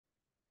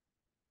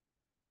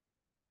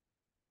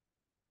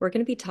We're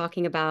going to be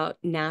talking about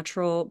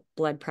natural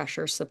blood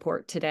pressure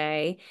support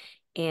today.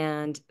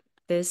 And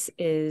this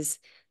is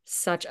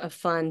such a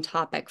fun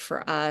topic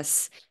for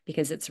us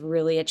because it's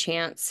really a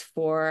chance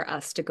for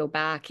us to go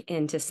back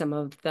into some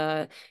of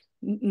the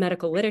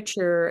medical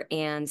literature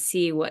and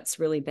see what's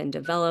really been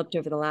developed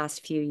over the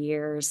last few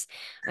years.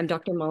 I'm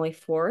Dr. Molly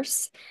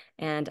Force,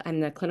 and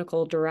I'm the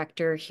clinical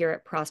director here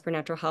at Prosper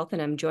Natural Health,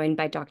 and I'm joined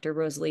by Dr.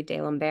 Rosalie de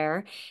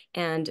Lombaert,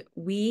 and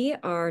we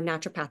are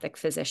naturopathic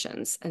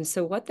physicians. And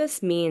so what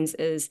this means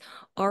is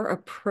our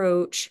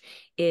approach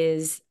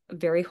is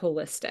very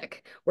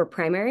holistic. We're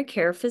primary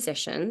care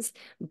physicians,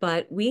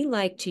 but we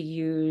like to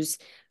use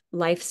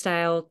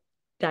lifestyle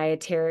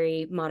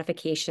dietary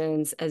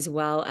modifications as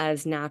well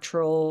as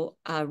natural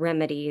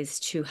remedies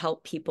to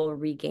help people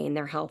regain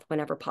their health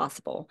whenever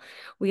possible.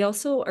 We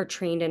also are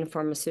trained in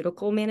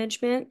pharmaceutical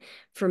management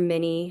for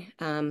many,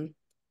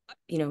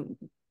 you know,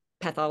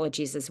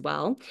 pathologies as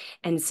well.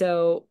 And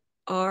so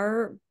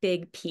our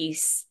big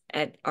piece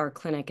at our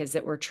clinic is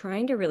that we're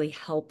trying to really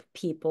help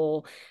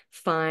people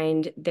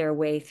find their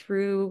way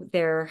through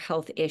their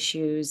health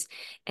issues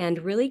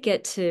and really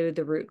get to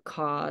the root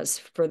cause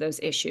for those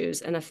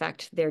issues and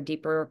affect their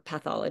deeper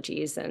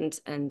pathologies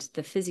and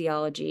the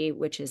physiology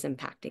which is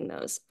impacting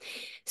those.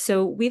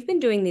 So we've been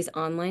doing these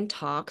online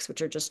talks,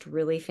 which are just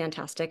really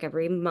fantastic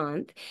every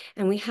month.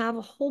 And we have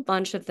a whole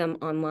bunch of them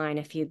online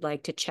if you'd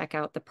like to check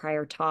out the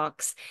prior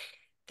talks.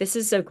 This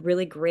is a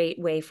really great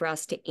way for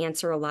us to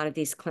answer a lot of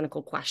these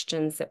clinical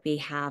questions that we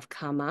have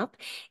come up.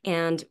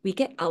 And we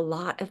get a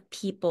lot of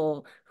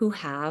people who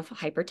have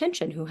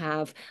hypertension, who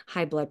have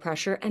high blood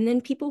pressure, and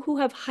then people who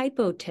have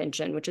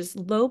hypotension, which is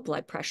low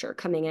blood pressure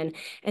coming in.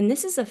 And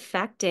this is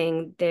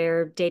affecting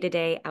their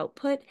day-to-day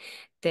output,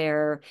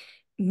 their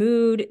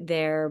mood,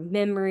 their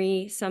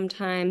memory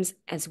sometimes,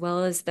 as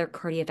well as their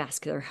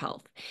cardiovascular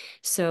health.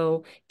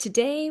 So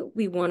today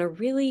we want to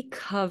really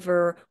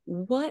cover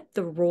what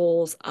the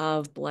roles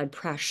of blood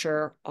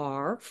pressure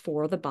are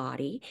for the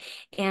body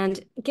and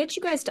get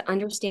you guys to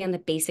understand the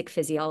basic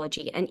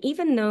physiology. And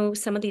even though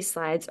some of these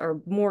slides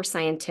are more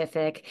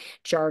scientific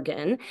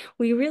jargon,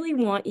 we really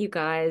want you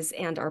guys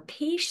and our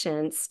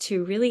patients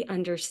to really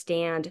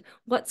understand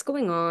what's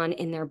going on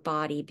in their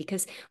body,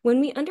 because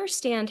when we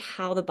understand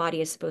how the body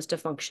is supposed to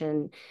function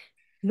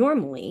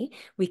normally,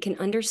 we can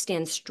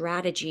understand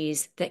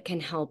strategies that can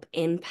help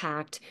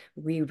impact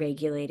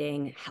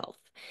re-regulating health.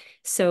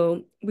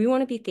 So we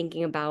want to be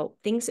thinking about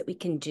things that we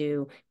can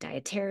do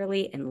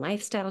dietarily and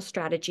lifestyle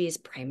strategies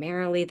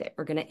primarily that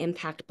are going to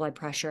impact blood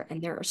pressure.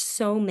 And there are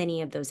so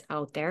many of those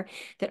out there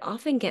that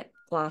often get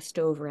glossed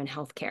over in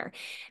healthcare.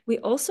 We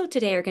also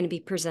today are going to be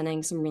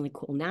presenting some really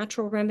cool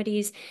natural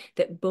remedies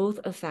that both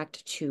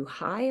affect too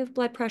high of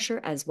blood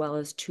pressure as well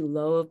as too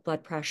low of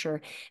blood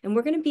pressure. And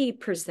we're going to be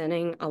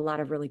presenting a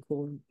lot of really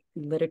cool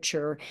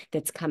literature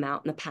that's come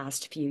out in the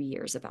past few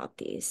years about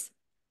these.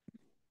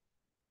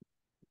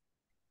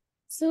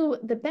 So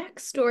the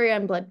backstory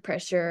on blood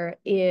pressure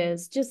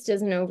is just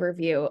as an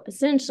overview.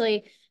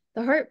 Essentially,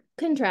 the heart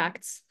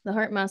contracts, the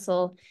heart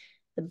muscle,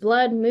 the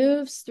blood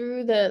moves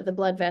through the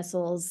blood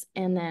vessels,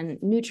 and then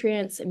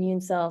nutrients,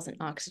 immune cells, and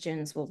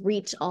oxygens will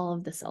reach all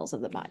of the cells of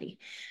the body.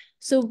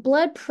 So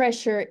blood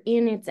pressure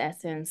in its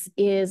essence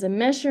is a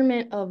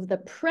measurement of the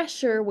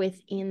pressure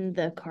within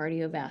the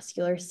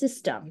cardiovascular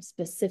system,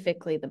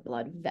 specifically the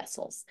blood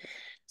vessels.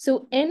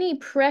 So any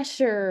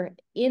pressure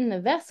in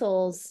the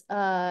vessels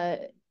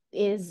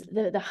is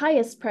the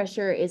highest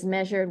pressure is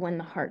measured when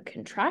the heart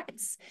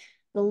contracts.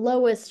 The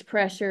lowest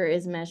pressure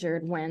is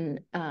measured when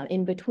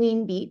in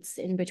between beats,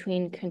 in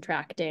between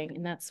contracting,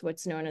 and that's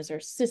what's known as our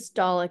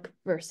systolic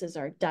versus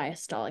our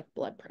diastolic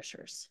blood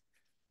pressures.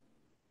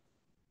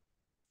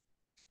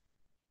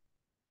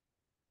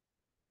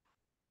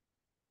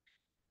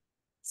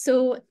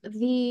 So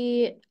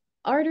the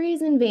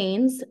arteries and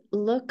veins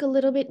look a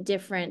little bit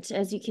different.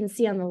 As you can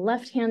see on the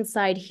left-hand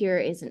side here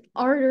is an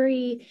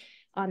artery.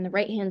 On the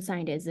right-hand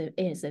side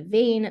is a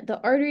vein.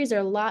 The arteries are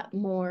a lot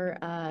more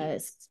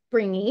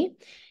springy,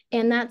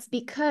 and that's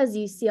because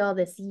you see all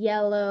this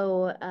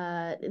yellow,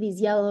 these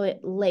yellow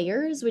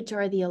layers, which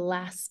are the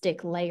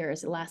elastic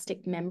layers,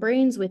 elastic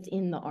membranes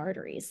within the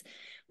arteries,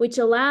 which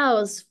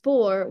allows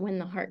for, when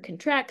the heart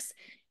contracts,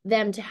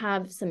 them to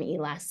have some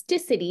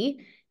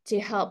elasticity to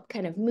help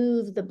kind of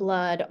move the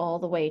blood all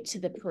the way to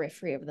the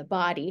periphery of the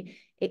body.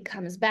 It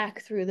comes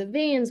back through the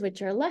veins,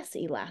 which are less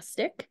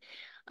elastic,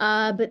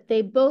 but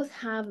they both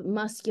have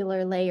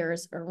muscular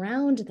layers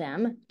around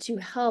them to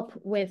help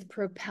with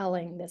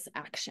propelling this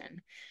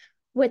action.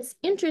 What's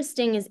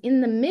interesting is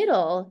in the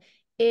middle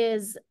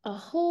is a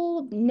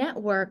whole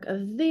network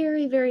of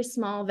very, very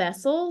small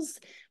vessels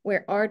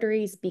where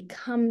arteries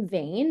become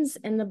veins,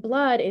 and the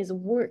blood is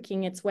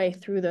working its way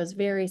through those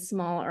very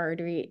small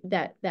artery,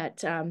 that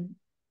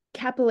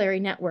capillary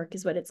network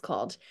is what it's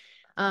called,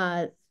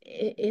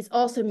 is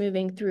also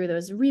moving through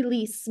those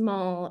really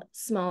small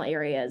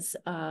areas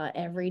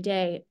every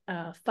day,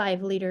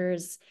 5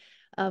 liters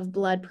of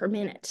blood per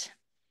minute.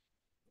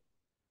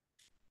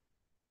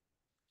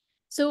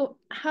 So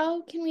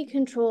how can we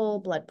control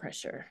blood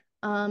pressure?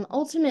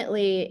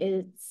 Ultimately,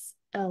 it's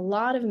a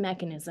lot of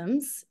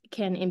mechanisms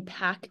can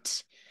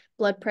impact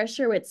blood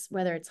pressure,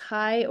 whether it's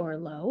high or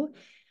low.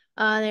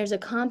 There's a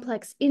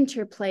complex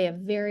interplay of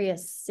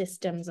various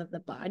systems of the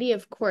body.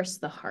 Of course,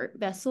 the heart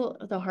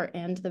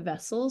and the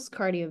vessels,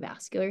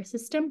 cardiovascular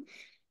system,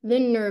 the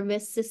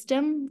nervous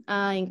system,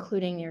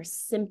 including your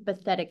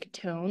sympathetic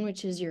tone,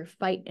 which is your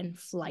fight and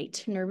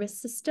flight nervous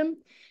system,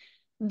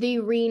 the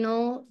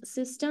renal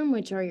system,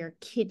 which are your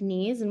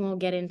kidneys, and we'll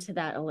get into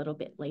that a little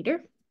bit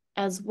later,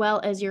 as well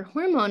as your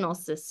hormonal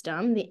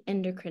system, the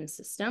endocrine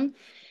system.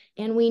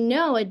 And we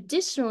know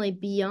additionally,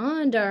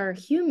 beyond our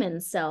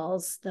human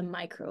cells, the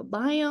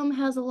microbiome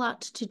has a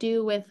lot to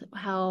do with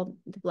how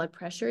the blood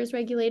pressure is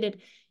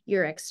regulated,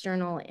 your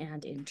external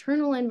and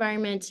internal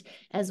environment,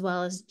 as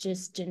well as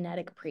just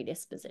genetic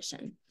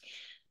predisposition.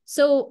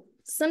 So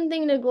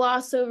something to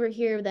gloss over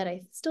here that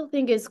I still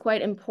think is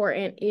quite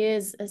important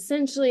is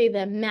essentially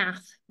the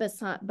math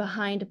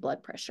behind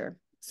blood pressure.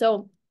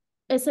 So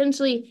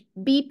essentially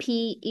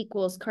BP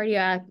equals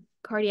cardiac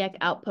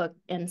output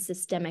and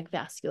systemic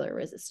vascular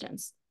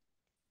resistance.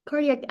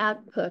 Cardiac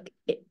output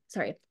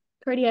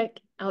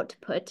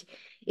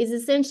is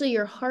essentially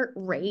your heart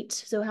rate,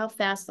 so how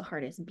fast the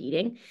heart is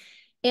beating,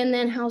 and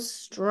then how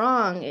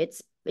strong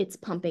it's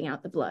pumping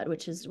out the blood,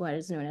 which is what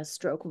is known as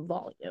stroke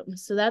volume.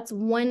 So that's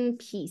one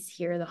piece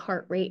here. The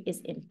heart rate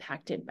is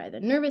impacted by the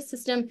nervous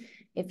system.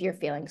 If you're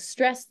feeling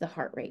stressed, the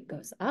heart rate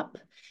goes up.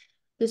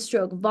 The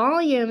stroke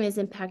volume is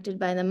impacted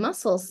by the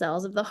muscle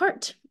cells of the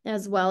heart,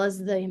 as well as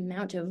the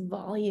amount of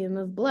volume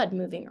of blood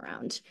moving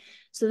around.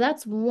 So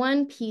that's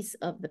one piece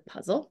of the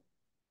puzzle.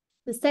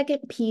 The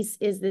second piece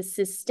is the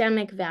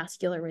systemic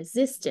vascular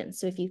resistance.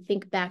 So if you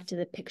think back to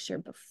the picture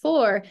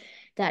before,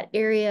 that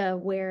area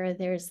where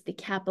there's the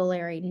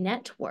capillary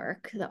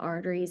network, the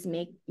arteries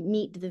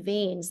meet the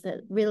veins,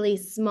 the really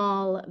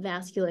small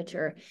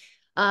vasculature,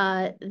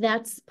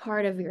 that's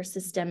part of your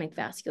systemic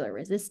vascular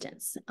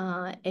resistance.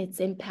 It's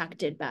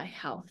impacted by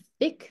how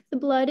thick the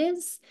blood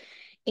is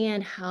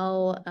and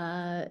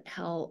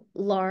how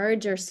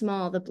large or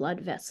small the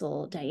blood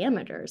vessel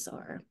diameters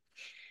are.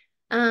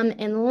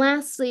 And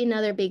lastly,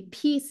 another big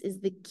piece is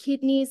the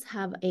kidneys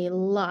have a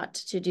lot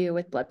to do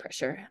with blood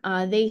pressure.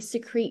 They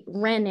secrete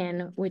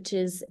renin, which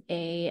is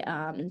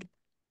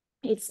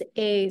it's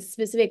a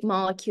specific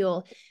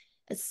molecule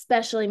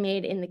especially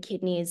made in the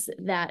kidneys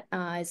that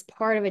is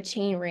part of a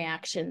chain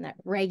reaction that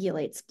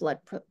regulates blood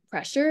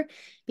pressure,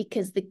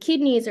 because the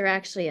kidneys are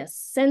actually a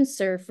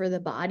sensor for the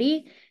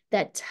body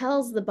that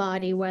tells the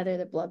body whether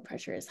the blood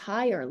pressure is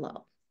high or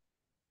low.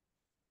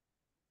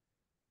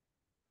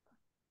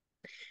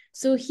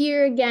 So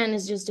here again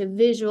is just a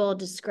visual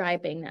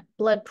describing that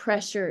blood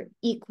pressure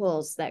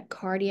equals that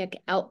cardiac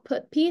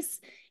output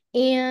piece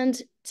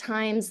and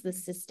times the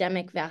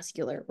systemic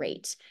vascular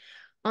rate.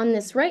 On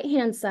this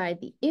right-hand side,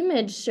 the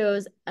image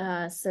shows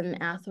some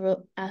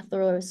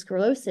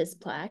atherosclerosis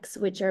plaques,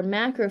 which are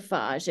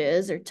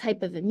macrophages or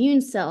type of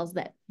immune cells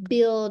that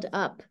build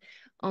up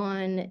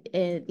on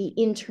the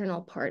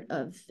internal part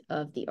of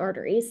the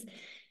arteries,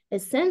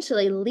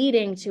 essentially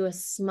leading to a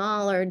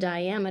smaller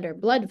diameter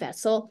blood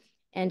vessel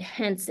and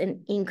hence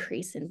an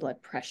increase in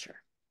blood pressure.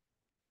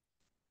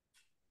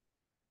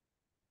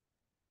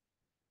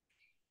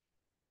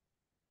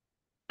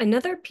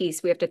 Another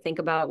piece we have to think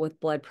about with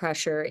blood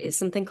pressure is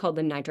something called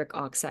the nitric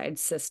oxide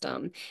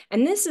system.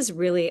 And this is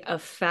really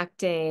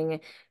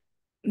affecting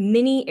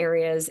many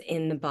areas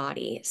in the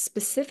body.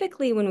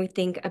 Specifically, when we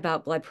think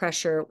about blood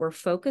pressure, we're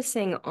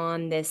focusing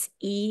on this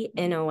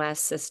eNOS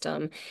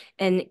system.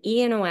 And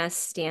eNOS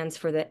stands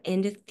for the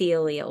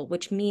endothelial,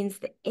 which means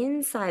the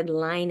inside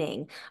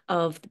lining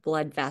of the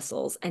blood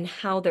vessels and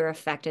how they're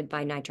affected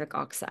by nitric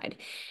oxide.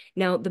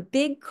 Now, the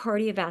big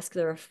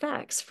cardiovascular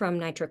effects from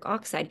nitric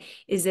oxide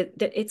is that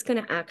it's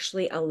going to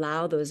actually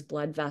allow those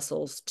blood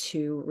vessels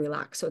to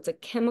relax. So it's a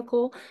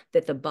chemical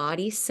that the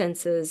body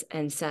senses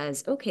and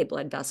says, okay,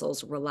 blood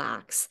vessels,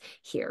 relax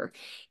here.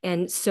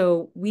 And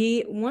so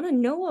we want to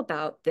know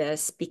about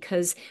this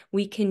because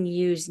we can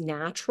use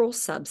natural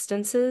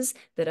substances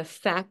that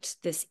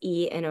affect this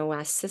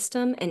eNOS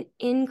system and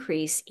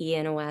increase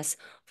eNOS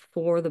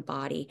for the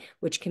body,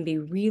 which can be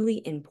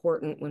really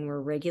important when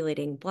we're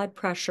regulating blood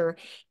pressure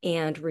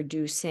and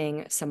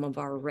reducing some of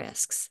our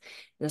risks.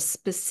 Now,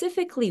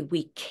 specifically,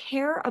 we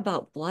care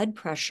about blood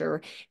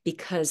pressure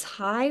because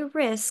high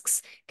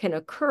risks can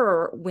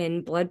occur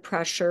when blood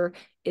pressure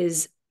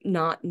is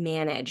not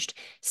managed.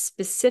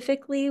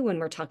 Specifically, when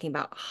we're talking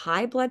about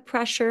high blood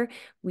pressure,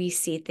 we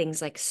see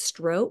things like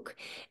stroke,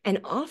 and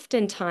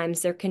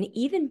oftentimes there can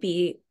even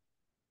be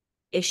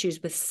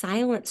issues with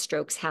silent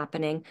strokes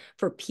happening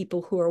for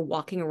people who are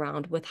walking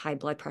around with high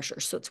blood pressure.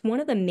 So it's one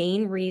of the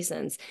main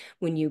reasons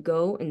when you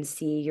go and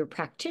see your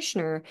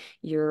practitioner,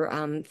 your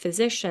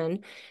physician,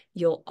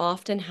 you'll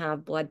often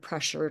have blood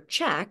pressure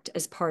checked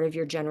as part of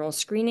your general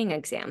screening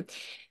exam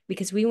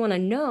because we want to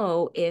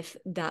know if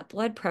that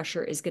blood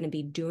pressure is going to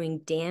be doing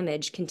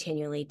damage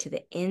continually to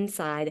the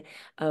inside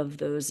of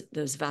those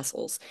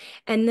vessels.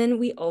 And then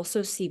we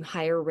also see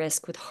higher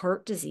risk with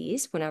heart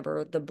disease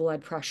whenever the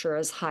blood pressure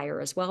is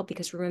higher as well,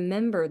 because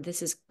remember,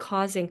 this is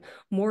causing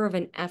more of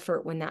an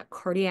effort when that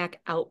cardiac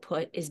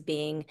output is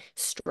being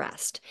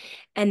stressed.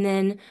 And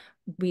then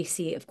we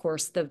see, of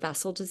course, the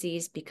vessel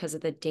disease because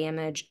of the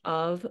damage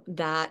of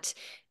that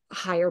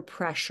higher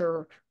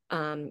pressure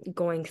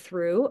going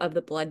through of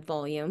the blood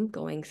volume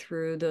going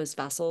through those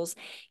vessels.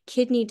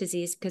 Kidney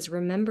disease, because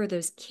remember,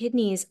 those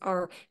kidneys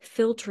are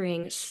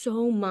filtering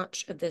so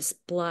much of this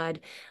blood,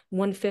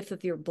 1/5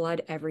 of your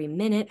blood every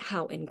minute.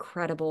 How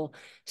incredible.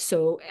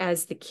 So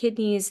as the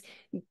kidneys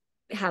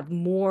have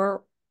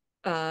more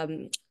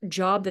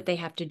job that they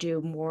have to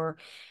do, more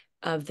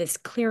of this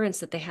clearance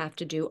that they have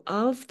to do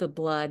of the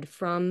blood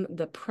from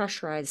the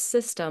pressurized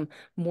system,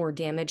 more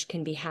damage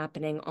can be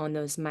happening on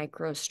those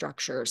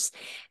microstructures.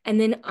 And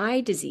then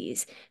eye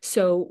disease.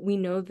 So we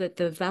know that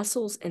the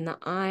vessels in the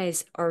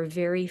eyes are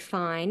very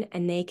fine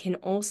and they can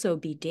also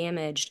be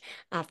damaged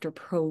after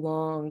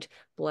prolonged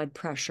blood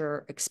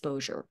pressure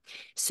exposure.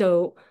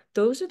 So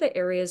those are the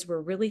areas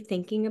we're really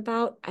thinking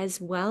about, as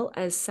well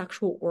as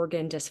sexual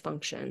organ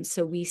dysfunction.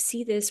 So we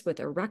see this with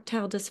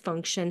erectile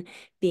dysfunction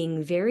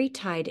being very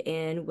tied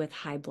in with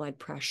high blood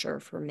pressure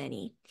for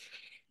many.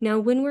 Now,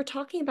 when we're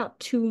talking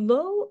about too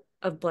low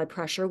of blood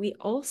pressure, we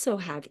also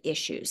have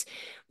issues.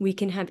 We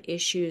can have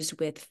issues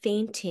with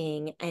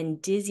fainting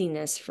and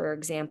dizziness, for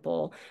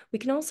example. We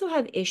can also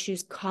have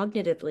issues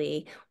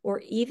cognitively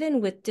or even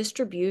with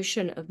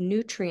distribution of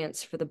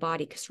nutrients for the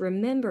body. Because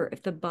remember,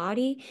 if the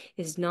body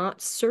is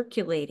not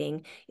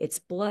circulating its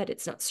blood,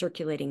 it's not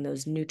circulating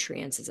those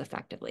nutrients as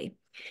effectively.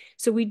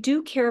 So we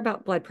do care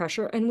about blood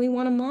pressure and we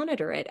want to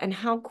monitor it, and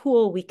how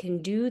cool we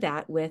can do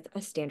that with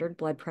a standard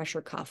blood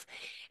pressure cuff.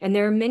 And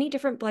there are many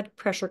different blood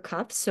pressure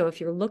cuffs. So if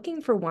you're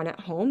looking for one at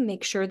home,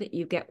 make sure that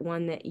you get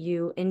one that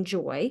you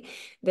enjoy.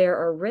 There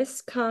are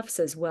wrist cuffs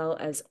as well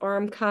as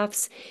arm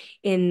cuffs.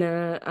 In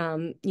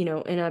the,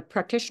 in a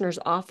practitioner's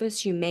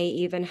office, you may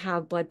even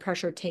have blood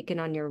pressure taken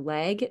on your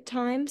leg at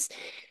times.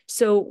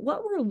 So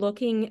what we're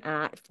looking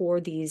at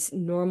for these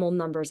normal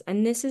numbers,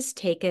 and this is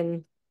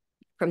taken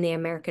from the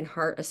American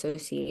Heart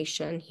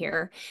Association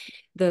here,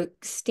 the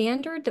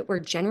standard that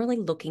we're generally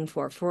looking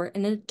for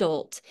an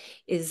adult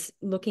is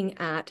looking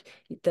at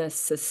the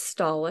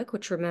systolic,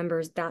 which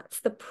remembers that's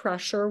the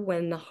pressure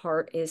when the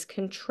heart is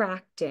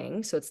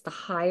contracting. So it's the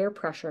higher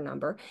pressure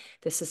number,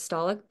 the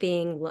systolic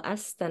being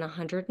less than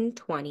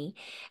 120.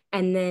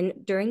 And then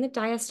during the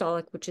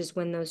diastolic, which is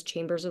when those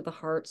chambers of the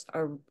hearts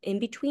are in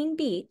between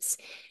beats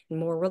and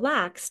more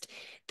relaxed,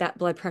 that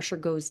blood pressure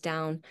goes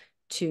down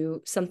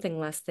to something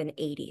less than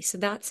 80. So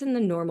that's in the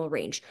normal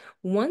range.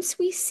 Once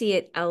we see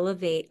it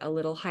elevate a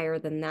little higher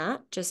than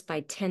that, just by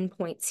 10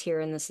 points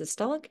here in the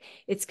systolic,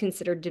 it's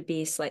considered to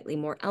be slightly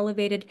more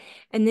elevated.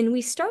 And then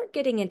we start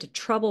getting into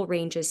trouble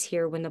ranges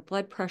here when the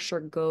blood pressure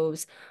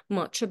goes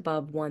much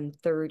above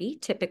 130,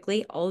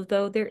 typically,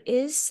 although there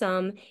is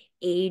some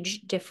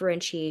age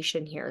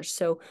differentiation here.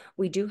 So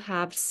we do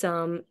have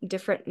some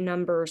different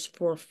numbers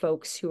for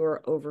folks who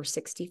are over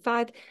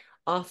 65.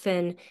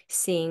 Often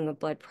seeing a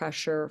blood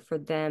pressure for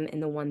them in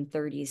the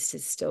 130s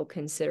is still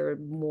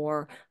considered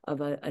more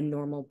of a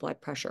normal blood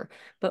pressure.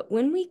 But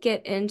when we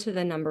get into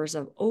the numbers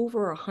of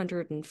over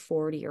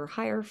 140 or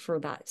higher for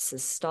that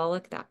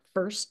systolic, that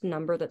first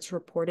number that's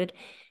reported,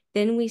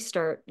 then we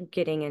start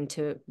getting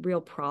into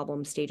real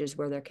problem stages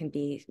where there can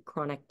be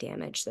chronic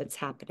damage that's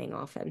happening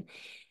often.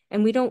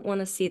 And we don't want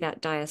to see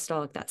that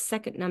diastolic, that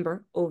second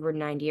number, over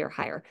 90 or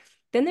higher.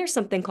 Then there's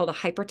something called a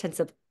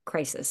hypertensive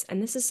crisis.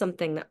 And this is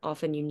something that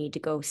often you need to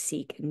go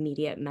seek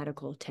immediate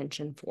medical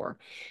attention for.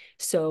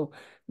 So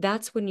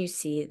that's when you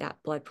see that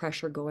blood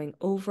pressure going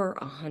over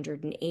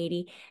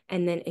 180.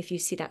 And then if you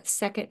see that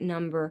second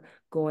number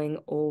going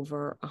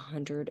over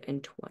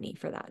 120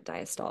 for that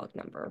diastolic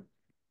number.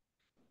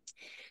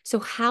 So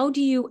how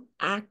do you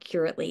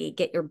accurately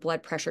get your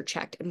blood pressure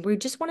checked? And we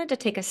just wanted to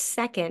take a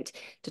second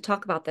to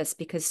talk about this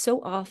because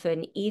so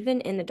often, even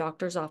in the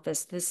doctor's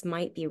office, this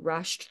might be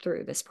rushed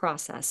through this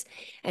process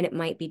and it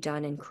might be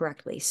done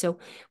incorrectly. So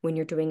when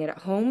you're doing it at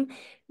home,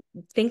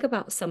 think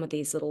about some of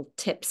these little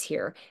tips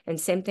here. And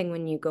same thing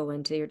when you go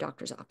into your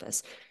doctor's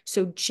office.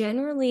 So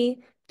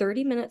generally,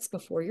 30 minutes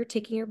before you're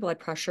taking your blood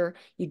pressure,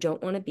 you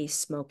don't want to be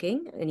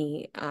smoking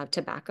any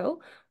tobacco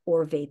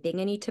or vaping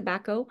any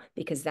tobacco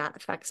because that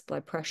affects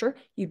blood pressure.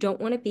 You don't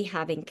want to be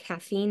having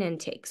caffeine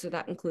intake. So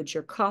that includes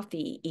your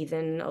coffee,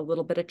 even a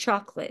little bit of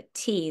chocolate,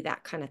 tea,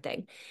 that kind of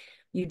thing.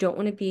 You don't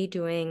want to be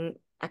doing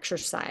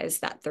exercise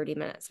that 30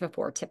 minutes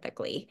before,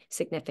 typically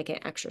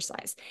significant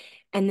exercise.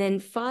 And then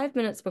 5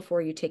 minutes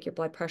before you take your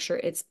blood pressure,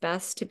 it's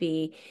best to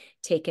be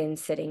taken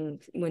sitting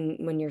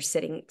when you're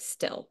sitting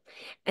still.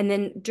 And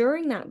then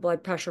during that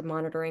blood pressure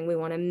monitoring, we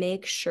want to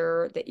make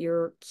sure that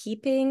you're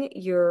keeping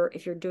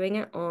if you're doing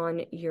it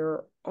on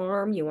your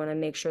arm, you want to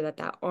make sure that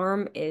that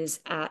arm is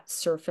at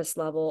surface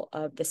level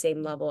of the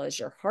same level as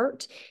your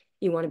heart.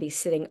 You want to be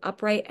sitting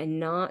upright and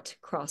not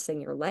crossing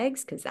your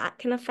legs because that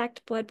can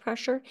affect blood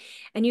pressure.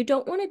 And you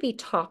don't want to be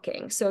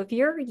talking. So if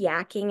you're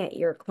yakking at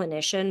your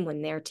clinician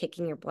when they're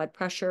taking your blood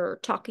pressure, or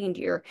talking to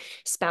your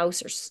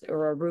spouse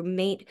or a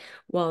roommate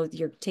while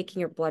you're taking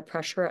your blood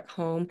pressure at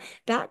home,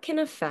 that can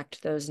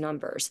affect those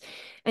numbers.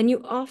 And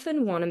you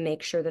often want to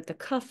make sure that the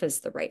cuff is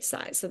the right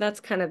size. So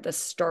that's kind of the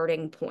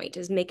starting point,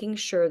 is making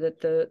sure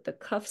that the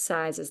cuff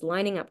size is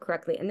lining up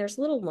correctly. And there's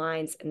little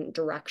lines and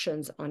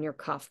directions on your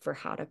cuff for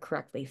how to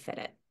correctly fit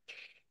it.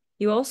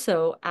 You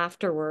also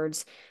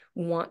afterwards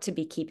want to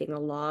be keeping a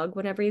log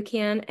whenever you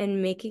can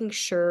and making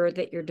sure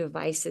that your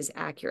device is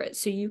accurate.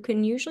 So you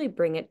can usually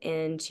bring it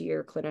into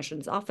your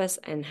clinician's office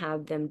and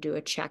have them do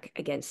a check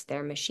against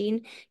their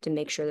machine to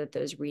make sure that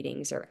those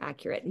readings are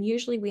accurate. And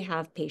usually we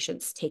have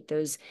patients take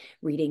those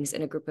readings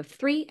in a group of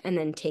 3 and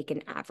then take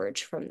an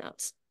average from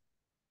those.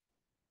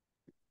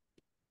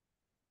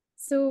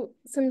 So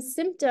some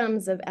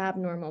symptoms of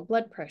abnormal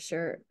blood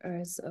pressure,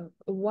 is a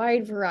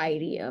wide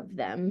variety of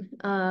them.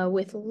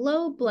 With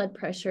low blood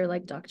pressure,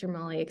 like Dr.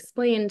 Molly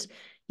explained,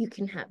 you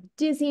can have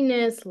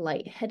dizziness,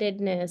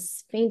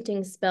 lightheadedness,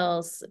 fainting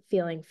spells,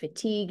 feeling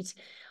fatigued.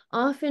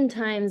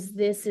 Oftentimes,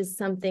 this is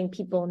something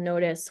people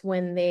notice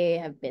when they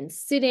have been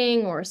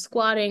sitting or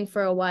squatting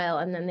for a while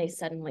and then they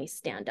suddenly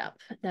stand up.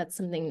 That's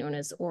something known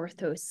as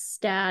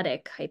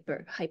orthostatic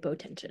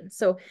hypotension.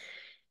 So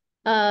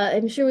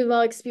I'm sure we've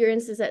all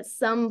experienced this at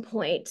some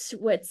point.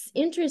 What's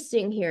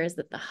interesting here is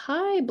that the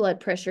high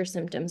blood pressure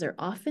symptoms are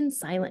often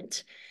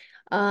silent,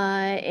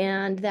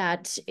 and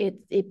that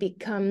it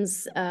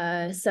becomes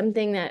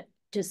something that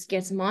just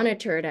gets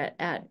monitored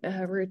at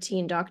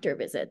routine doctor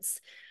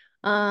visits.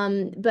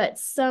 But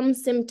some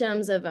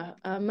symptoms of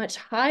a much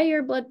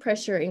higher blood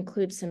pressure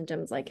include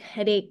symptoms like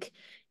headache,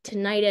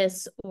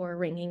 tinnitus, or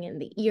ringing in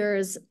the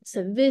ears,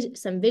 some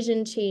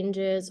vision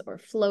changes or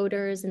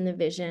floaters in the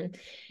vision.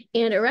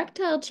 And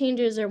erectile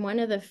changes are one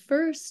of the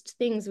first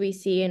things we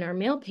see in our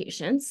male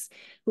patients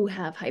who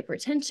have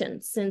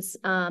hypertension, since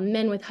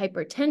men with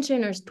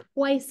hypertension are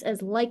twice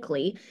as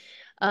likely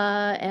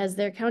as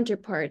their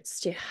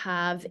counterparts to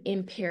have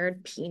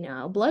impaired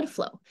penile blood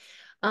flow.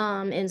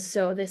 And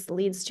so this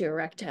leads to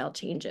erectile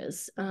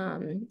changes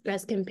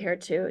as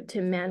compared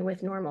to men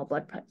with normal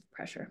blood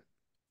pressure.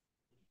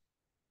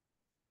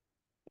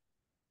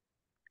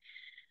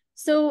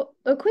 So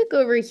a quick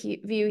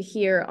overview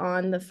here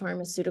on the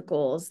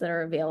pharmaceuticals that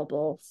are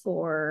available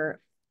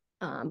for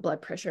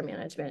blood pressure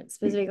management,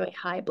 specifically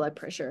high blood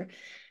pressure.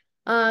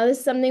 This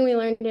is something we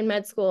learned in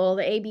med school,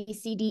 the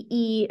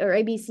ABCDE or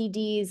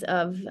ABCDs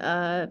of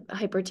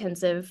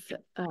hypertensive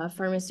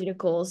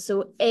pharmaceuticals.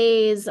 So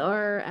A's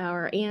are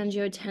our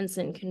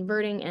angiotensin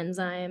converting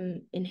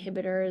enzyme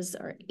inhibitors,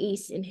 or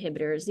ACE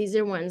inhibitors. These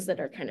are ones that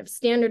are kind of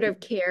standard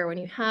of care when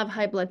you have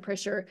high blood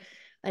pressure.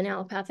 An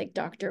allopathic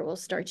doctor will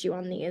start you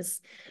on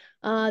these.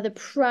 The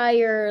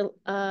prior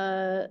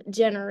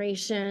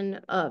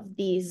generation of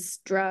these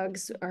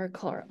drugs are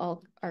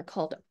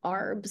called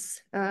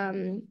ARBs.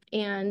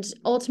 And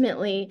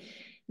ultimately,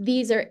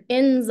 these are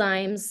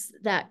enzymes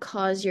that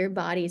cause your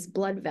body's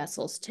blood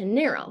vessels to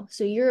narrow.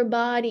 So your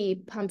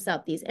body pumps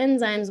out these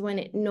enzymes when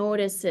it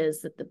notices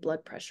that the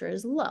blood pressure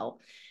is low.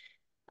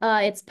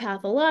 It's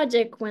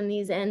pathologic when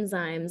these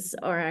enzymes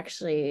are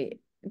actually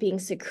being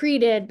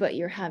secreted, but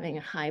you're having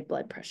a high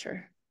blood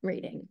pressure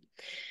reading.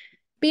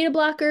 Beta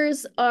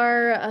blockers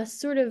are a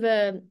sort of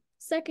a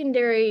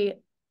secondary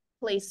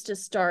place to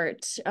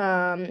start,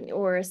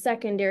 or a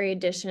secondary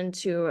addition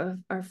to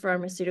our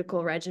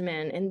pharmaceutical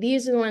regimen. And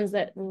these are the ones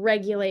that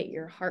regulate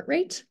your heart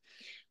rate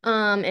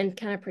and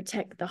kind of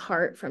protect the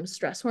heart from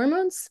stress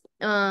hormones.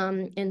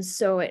 And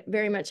so it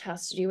very much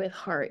has to do with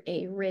heart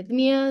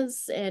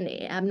arrhythmias and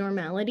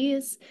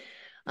abnormalities.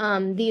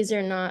 These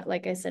are not,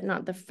 like I said,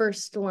 not the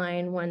first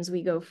line ones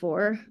we go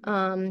for.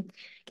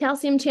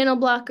 Calcium channel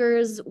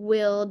blockers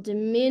will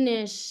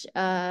diminish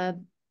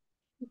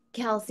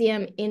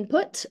calcium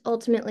input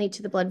ultimately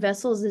to the blood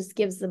vessels. This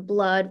gives the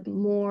blood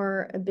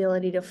more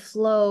ability to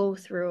flow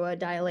through a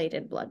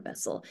dilated blood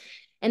vessel.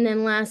 And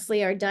then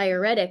lastly, our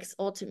diuretics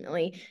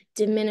ultimately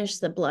diminish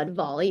the blood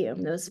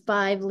volume. Those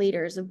 5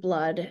 liters of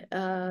blood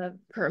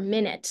per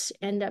minute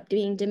end up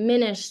being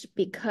diminished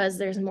because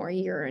there's more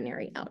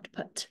urinary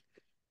output.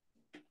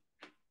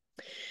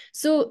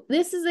 So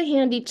this is a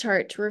handy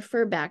chart to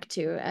refer back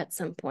to at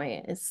some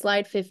point. It's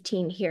slide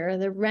 15 here,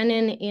 the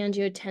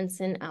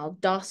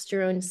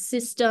renin-angiotensin-aldosterone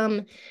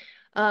system.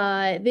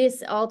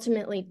 This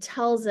ultimately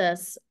tells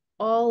us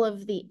all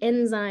of the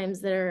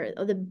enzymes that are,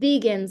 or the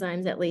big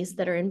enzymes at least,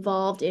 that are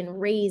involved in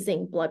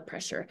raising blood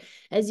pressure.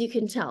 As you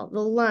can tell, the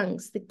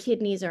lungs, the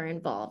kidneys are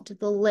involved,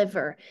 the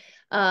liver,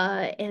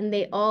 and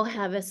they all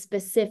have a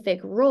specific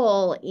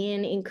role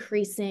in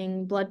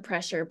increasing blood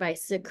pressure by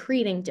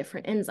secreting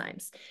different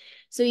enzymes.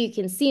 So you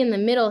can see in the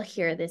middle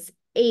here, this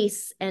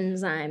ACE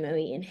enzyme, and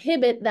we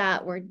inhibit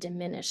that, we're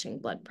diminishing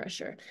blood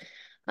pressure.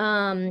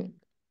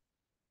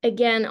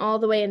 Again, all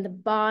the way in the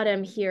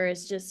bottom here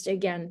is just,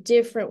 again,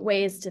 different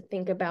ways to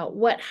think about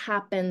what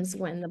happens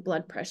when the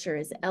blood pressure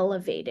is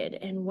elevated,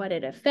 and what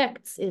it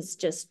affects is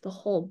just the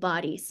whole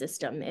body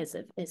system is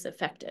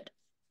affected.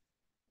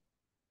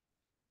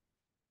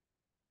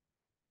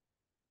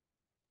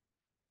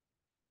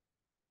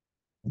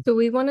 So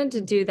we wanted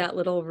to do that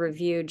little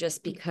review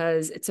just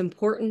because it's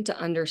important to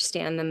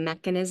understand the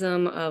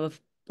mechanism of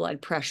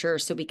blood pressure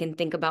so we can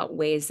think about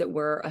ways that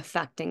we're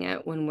affecting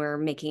it when we're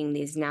making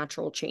these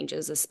natural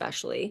changes,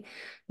 especially.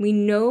 We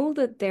know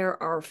that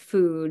there are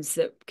foods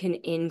that can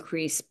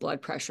increase blood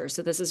pressure.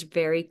 So this is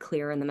very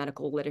clear in the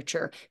medical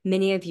literature.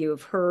 Many of you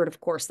have heard,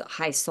 of course, that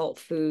high salt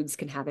foods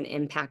can have an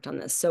impact on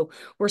this. So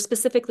we're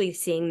specifically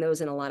seeing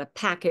those in a lot of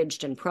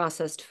packaged and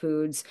processed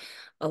foods.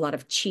 A lot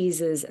of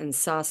cheeses and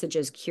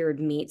sausages, cured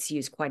meats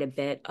use quite a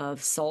bit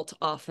of salt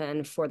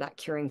often for that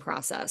curing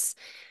process.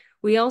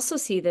 We also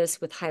see this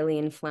with highly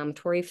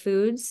inflammatory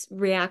foods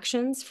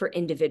reactions for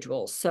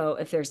individuals. So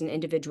if there's an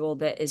individual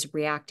that is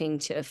reacting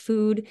to a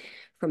food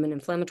from an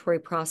inflammatory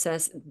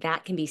process,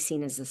 that can be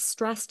seen as a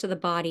stress to the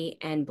body,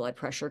 and blood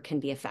pressure can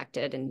be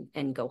affected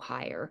and go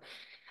higher.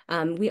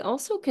 We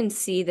also can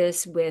see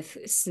this with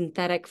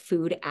synthetic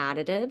food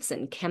additives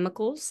and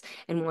chemicals.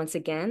 And once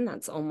again,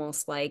 that's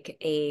almost like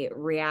a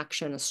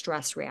reaction, a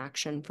stress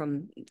reaction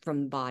from the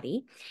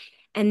body.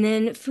 And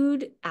then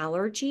food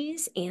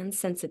allergies and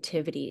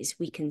sensitivities,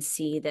 we can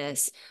see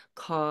this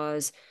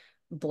cause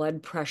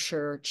blood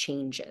pressure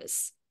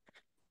changes.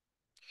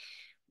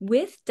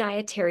 With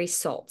dietary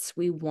salts,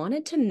 we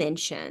wanted to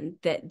mention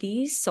that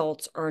these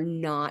salts are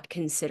not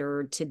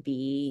considered to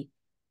be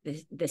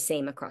the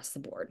same across the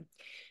board.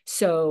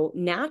 So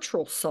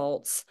natural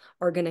salts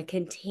are going to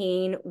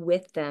contain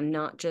with them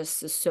not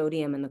just the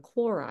sodium and the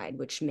chloride,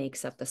 which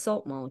makes up the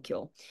salt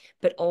molecule,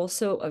 but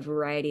also a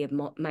variety of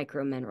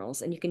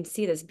microminerals. And you can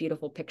see this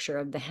beautiful picture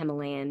of the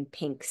Himalayan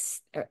pink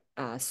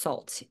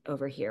salt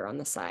over here on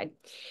the side.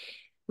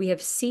 We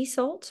have sea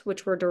salt,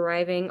 which we're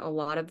deriving a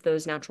lot of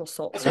those natural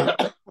salts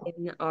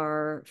in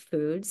our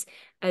foods,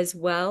 as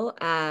well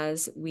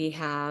as we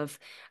have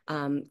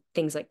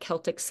things like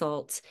Celtic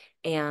salt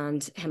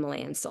and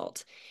Himalayan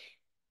salt.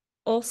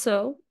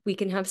 Also, we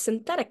can have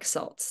synthetic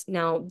salts.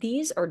 Now,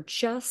 these are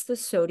just the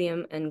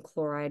sodium and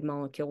chloride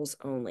molecules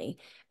only,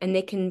 and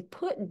they can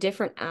put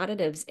different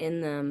additives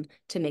in them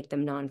to make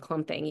them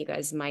non-clumping. You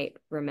guys might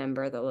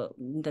remember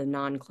the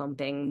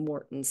non-clumping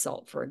Morton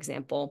salt, for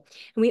example.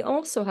 And we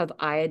also have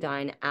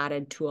iodine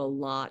added to a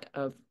lot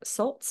of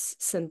salts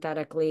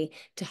synthetically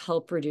to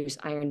help reduce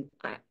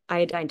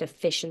iodine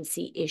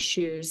deficiency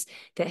issues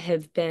that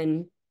have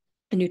been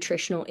a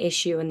nutritional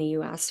issue in the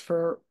US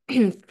for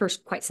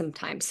quite some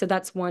time. So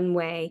that's one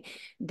way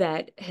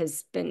that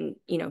has been,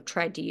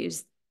 tried to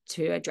use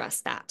to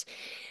address that.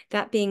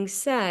 That being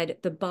said,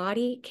 the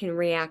body can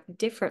react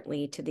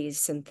differently to these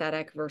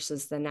synthetic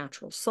versus the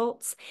natural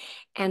salts.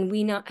 And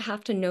we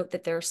have to note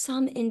that there are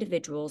some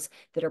individuals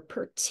that are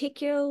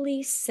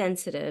particularly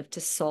sensitive to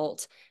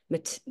salt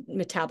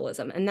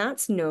metabolism, and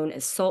that's known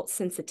as salt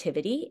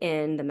sensitivity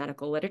in the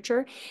medical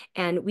literature.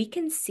 And we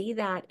can see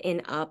that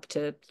in up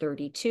to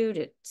 32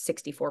 to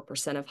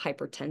 64% of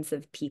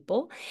hypertensive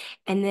people.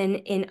 And then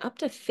in up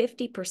to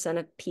 50%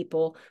 of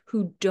people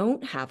who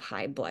don't have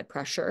high blood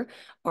pressure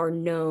are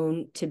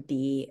known to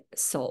be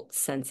salt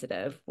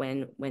sensitive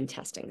when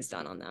testing is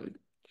done on them.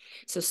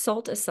 So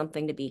salt is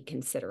something to be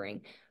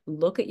considering.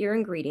 Look at your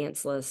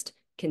ingredients list.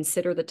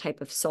 Consider the type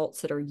of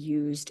salts that are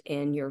used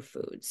in your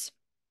foods.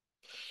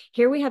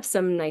 Here we have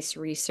some nice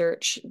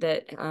research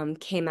that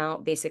came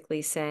out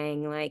basically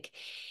saying, like,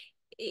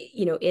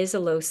 is a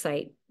low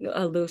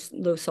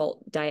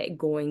salt diet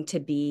going to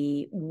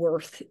be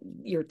worth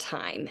your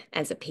time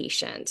as a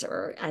patient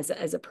or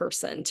as a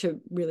person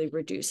to really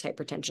reduce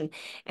hypertension?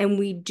 And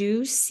we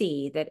do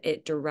see that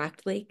it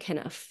directly can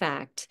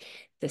affect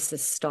the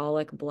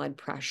systolic blood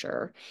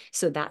pressure.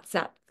 So that's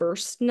that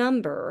first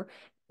number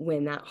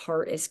when that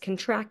heart is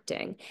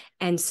contracting.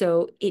 And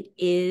so it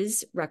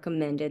is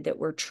recommended that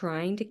we're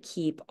trying to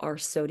keep our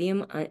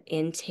sodium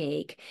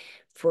intake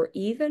for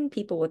even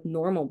people with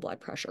normal blood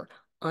pressure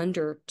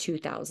under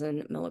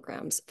 2,000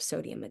 milligrams of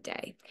sodium a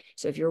day.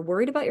 So if you're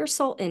worried about your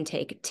salt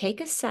intake, take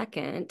a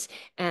second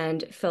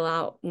and fill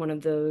out one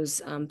of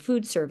those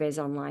food surveys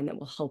online that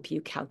will help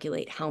you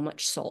calculate how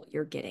much salt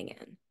you're getting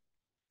in.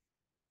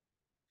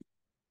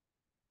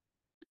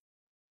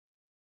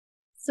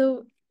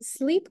 So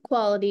sleep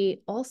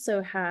quality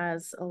also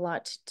has a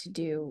lot to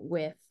do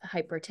with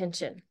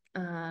hypertension.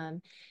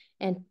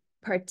 And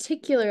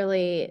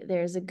particularly,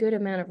 there's a good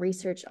amount of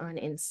research on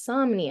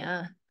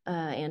insomnia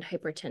and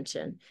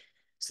hypertension.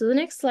 So the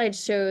next slide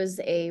shows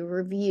a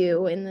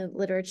review in the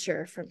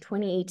literature from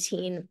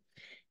 2018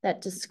 that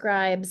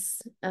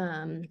describes,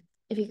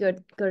 if you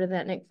go to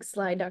that next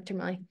slide, Dr.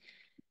 Molly,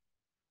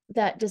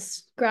 that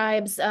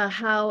describes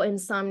how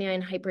insomnia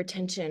and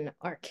hypertension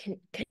are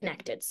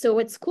connected. So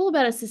what's cool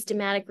about a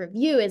systematic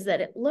review is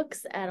that it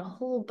looks at a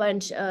whole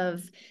bunch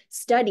of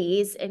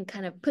studies and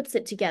kind of puts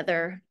it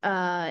together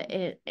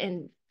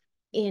and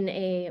in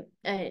a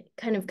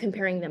kind of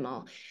comparing them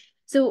all.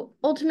 So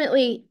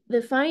ultimately,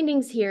 the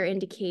findings here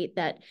indicate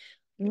that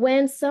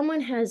when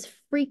someone has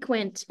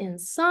frequent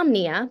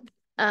insomnia,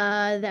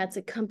 that's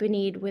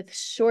accompanied with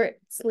short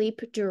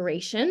sleep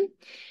duration,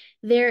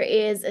 there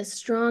is a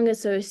strong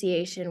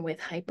association with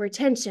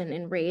hypertension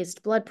and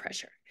raised blood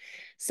pressure.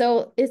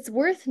 So it's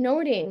worth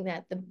noting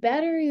that the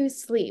better you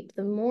sleep,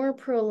 the more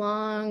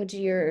prolonged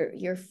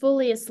your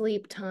fully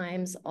asleep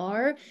times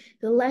are,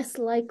 the less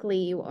likely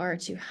you are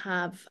to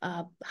have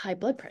high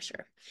blood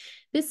pressure.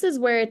 This is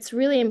where it's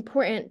really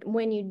important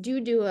when you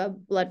do a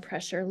blood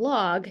pressure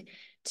log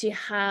to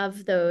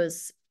have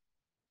those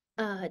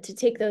to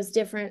take those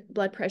different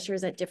blood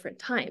pressures at different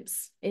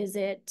times. Is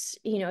it,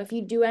 if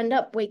you do end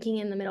up waking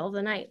in the middle of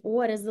the night,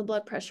 what is the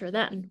blood pressure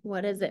then?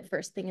 What is it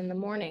first thing in the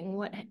morning?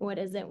 What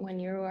is it when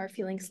you are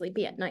feeling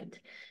sleepy at night?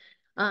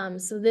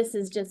 So this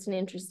is just an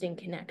interesting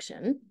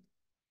connection.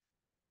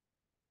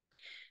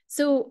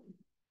 So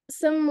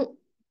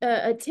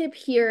a tip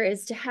here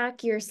is to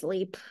hack your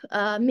sleep.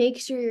 Make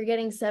sure you're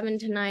getting 7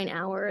 to 9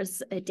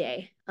 hours a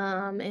day.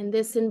 And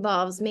this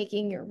involves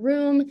making your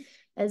room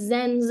a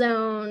Zen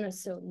zone,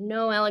 so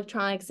no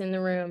electronics in the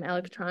room.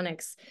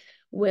 Electronics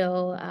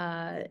will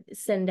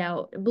send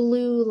out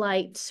blue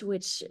light,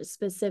 which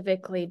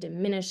specifically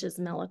diminishes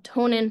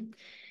melatonin.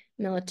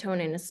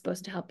 Melatonin is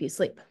supposed to help you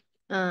sleep.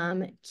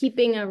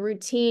 Keeping a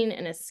routine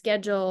and a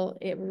schedule,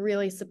 it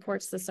really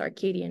supports the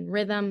circadian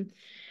rhythm.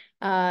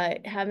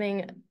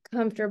 Having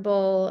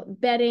comfortable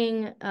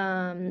bedding,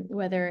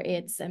 whether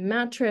it's a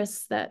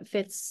mattress that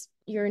fits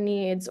your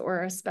needs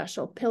or a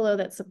special pillow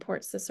that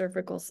supports the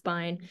cervical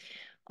spine.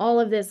 All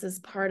of this is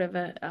part of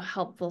a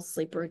helpful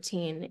sleep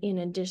routine, in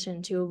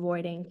addition to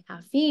avoiding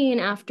caffeine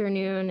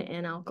afternoon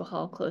and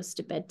alcohol close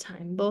to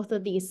bedtime. Both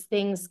of these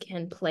things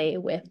can play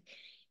with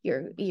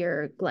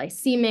your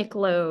glycemic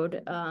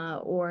load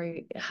or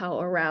how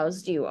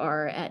aroused you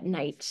are at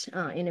night,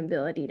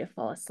 inability to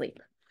fall asleep.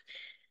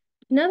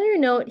 Another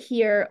note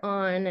here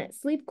on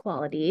sleep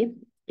quality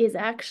is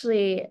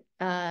actually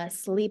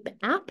sleep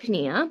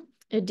apnea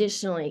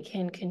additionally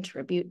can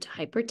contribute to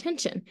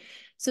hypertension.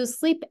 So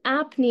sleep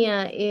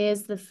apnea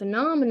is the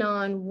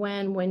phenomenon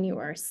when you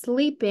are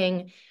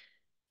sleeping,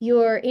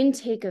 your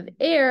intake of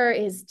air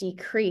is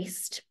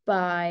decreased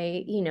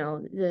by,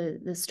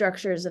 the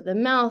structures of the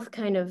mouth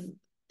kind of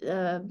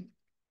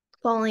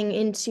falling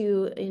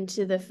into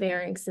the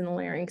pharynx and the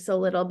larynx a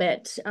little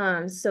bit,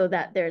 so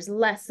that there's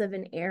less of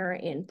an air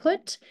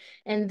input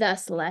and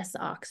thus less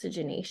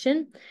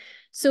oxygenation.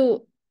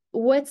 So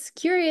what's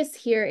curious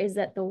here is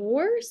that the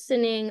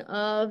worsening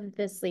of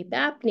the sleep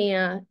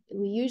apnea,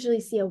 we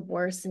usually see a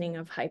worsening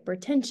of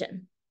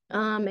hypertension.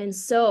 And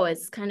so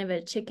it's kind of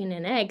a chicken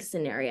and egg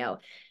scenario,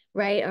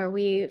 right? Are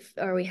we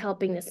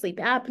helping the sleep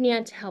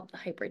apnea to help the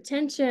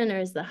hypertension, or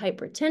is the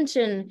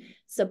hypertension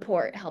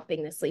support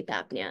helping the sleep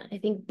apnea? I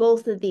think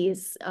both of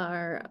these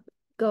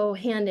go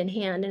hand in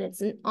hand, and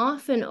it's an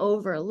often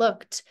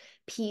overlooked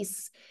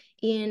piece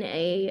in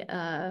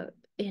a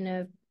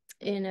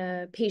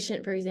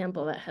patient, for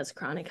example, that has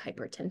chronic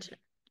hypertension.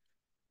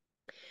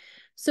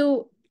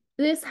 So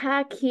this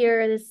hack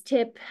here, this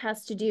tip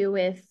has to do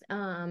with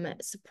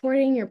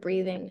supporting your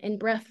breathing and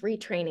breath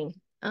retraining.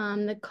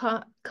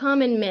 The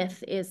common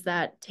myth is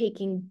that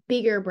taking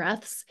bigger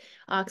breaths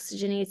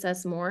oxygenates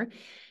us more,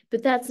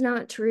 but that's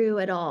not true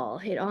at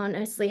all. It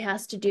honestly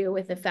has to do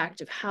with the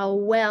fact of how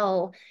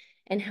well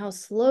and how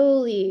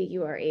slowly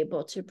you are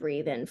able to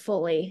breathe in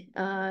fully.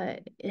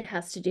 It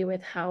has to do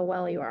with how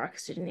well you are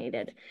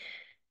oxygenated.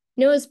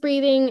 Nose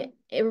breathing,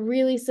 it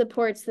really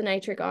supports the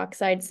nitric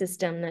oxide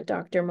system that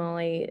Dr.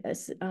 Molly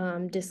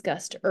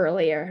discussed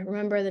earlier.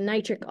 Remember, the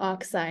nitric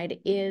oxide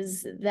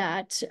is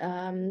that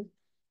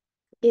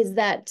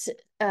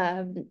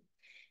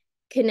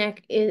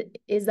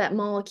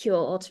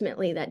molecule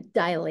ultimately that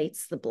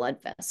dilates the blood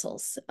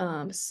vessels,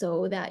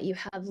 so that you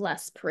have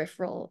less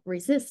peripheral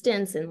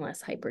resistance and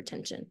less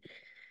hypertension.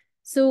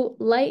 So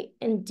light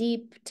and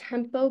deep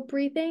tempo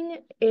breathing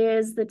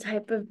is the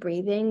type of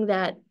breathing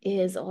that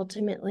is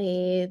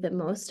ultimately the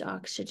most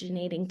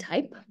oxygenating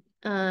type,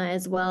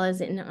 as well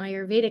as in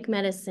Ayurvedic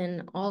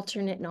medicine,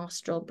 alternate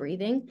nostril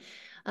breathing.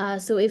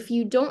 So if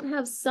you don't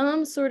have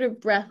some sort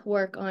of breath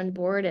work on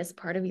board as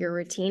part of your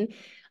routine,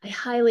 I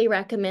highly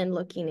recommend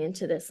looking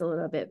into this a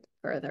little bit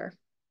further.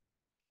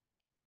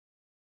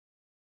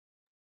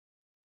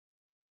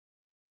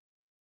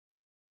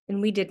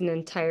 And we did an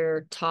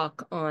entire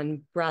talk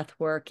on breath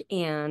work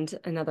and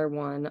another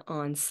one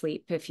on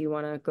sleep, if you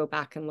want to go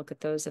back and look at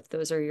those, if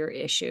those are your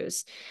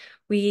issues.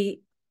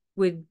 We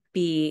would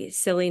be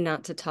silly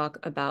not to talk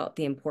about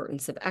the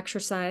importance of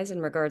exercise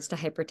in regards to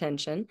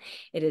hypertension.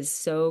 It is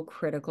so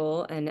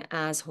critical, and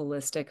as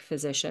holistic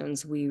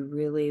physicians, we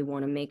really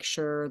want to make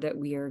sure that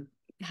we are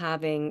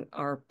having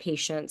our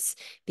patients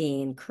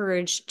being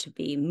encouraged to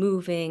be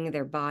moving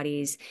their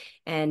bodies,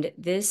 and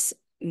this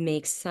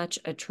makes such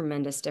a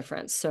tremendous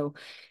difference. So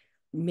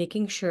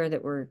making sure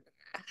that we're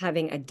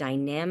having a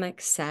dynamic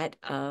set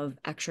of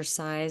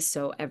exercise.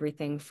 So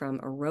everything from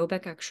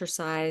aerobic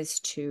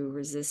exercise to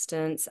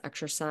resistance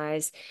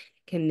exercise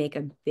can make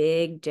a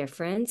big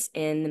difference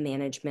in the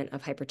management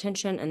of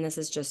hypertension. And this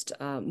is just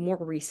a more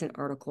recent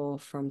article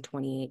from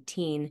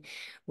 2018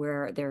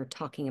 where they're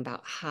talking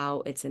about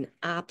how it's an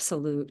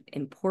absolute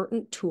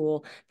important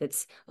tool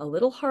that's a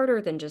little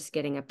harder than just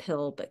getting a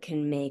pill, but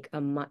can make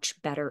a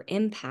much better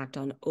impact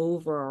on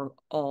overall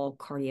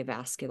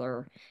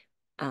cardiovascular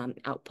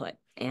output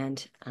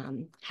and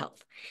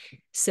health.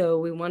 So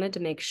we wanted to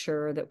make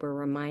sure that we're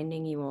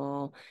reminding you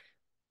all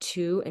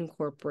to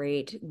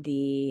incorporate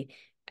the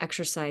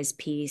exercise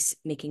piece,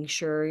 making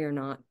sure you're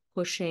not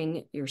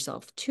pushing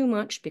yourself too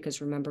much, because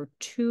remember,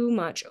 too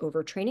much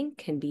overtraining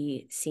can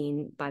be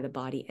seen by the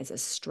body as a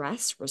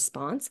stress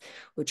response,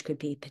 which could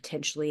be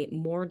potentially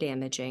more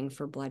damaging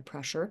for blood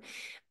pressure.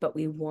 But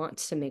we want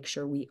to make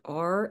sure we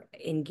are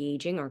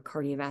engaging our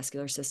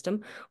cardiovascular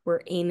system.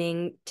 We're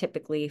aiming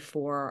typically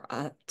for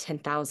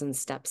 10,000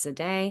 steps a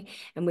day,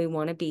 and we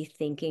want to be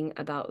thinking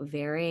about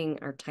varying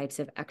our types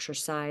of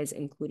exercise,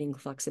 including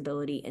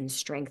flexibility and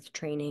strength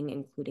training,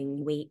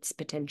 including weights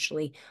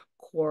potentially,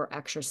 core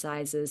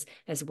exercises,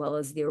 as well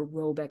as the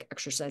aerobic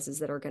exercises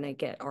that are going to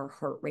get our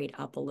heart rate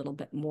up a little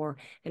bit more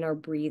and our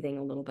breathing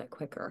a little bit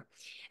quicker.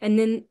 And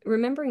then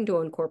remembering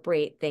to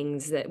incorporate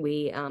things that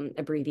we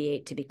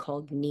abbreviate to be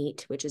called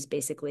NEAT, which is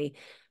basically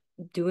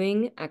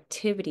doing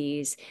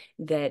activities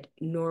that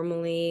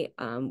normally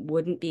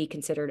wouldn't be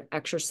considered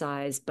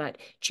exercise, but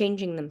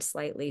changing them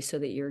slightly so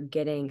that you're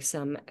getting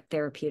some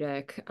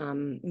therapeutic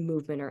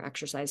movement or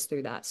exercise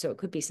through that. So it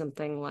could be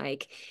something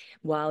like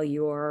while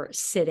you're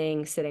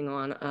sitting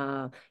on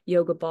a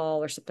yoga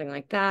ball or something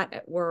like that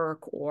at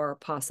work, or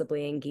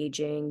possibly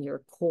engaging your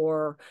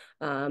core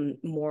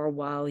more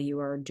while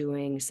you are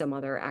doing some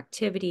other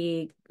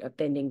activity,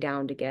 bending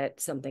down to get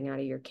something out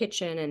of your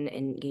kitchen and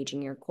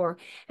engaging your core,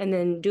 and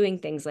then doing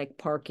things like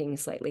parking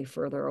slightly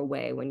further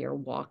away when you're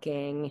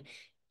walking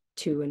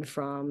to and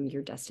from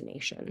your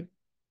destination.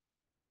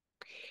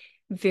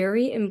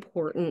 Very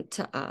important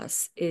to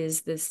us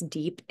is this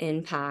deep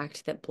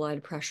impact that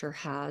blood pressure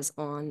has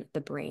on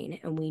the brain.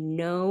 And we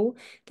know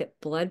that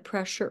blood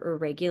pressure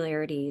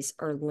irregularities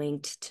are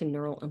linked to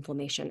neural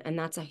inflammation. And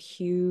that's a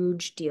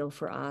huge deal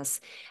for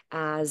us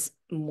as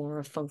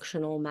more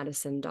functional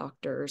medicine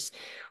doctors.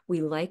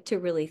 We like to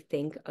really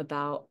think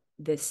about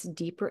this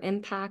deeper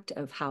impact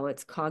of how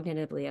it's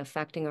cognitively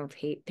affecting our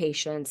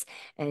patients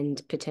and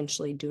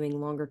potentially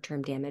doing longer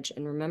term damage.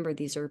 And remember,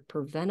 these are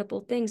preventable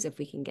things if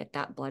we can get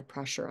that blood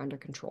pressure under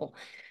control.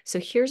 So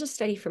here's a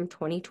study from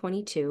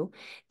 2022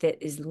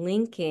 that is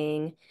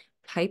linking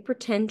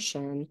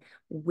hypertension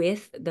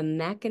with the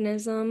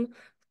mechanism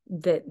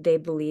that they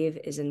believe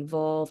is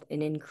involved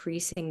in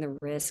increasing the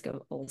risk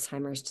of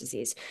Alzheimer's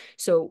disease.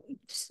 So,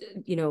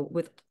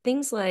 with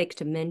things like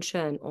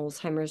dementia and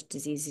Alzheimer's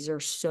disease, these are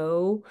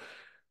so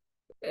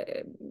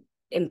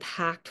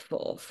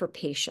impactful for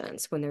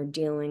patients when they're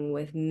dealing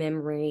with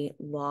memory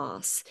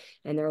loss,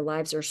 and their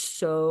lives are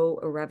so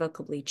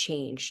irrevocably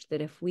changed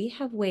that if we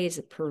have ways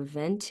of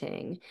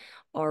preventing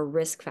our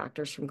risk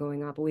factors from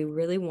going up, we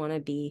really want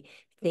to be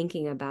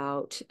thinking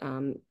about,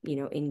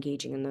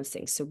 engaging in those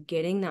things. So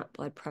getting that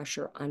blood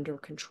pressure under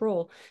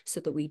control so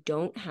that we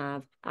don't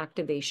have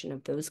activation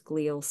of those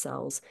glial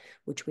cells,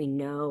 which we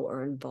know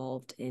are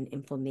involved in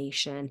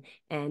inflammation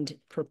and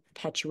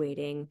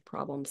perpetuating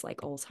problems like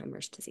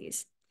Alzheimer's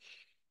disease.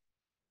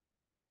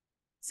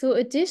 So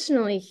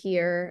additionally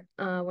here,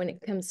 when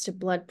it comes to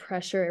blood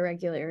pressure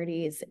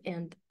irregularities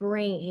and the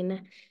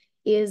brain,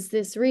 is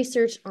this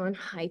research on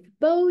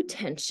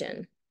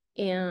hypotension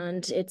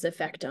and its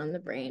effect on the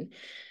brain.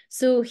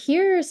 So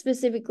here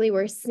specifically,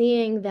 we're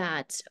seeing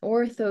that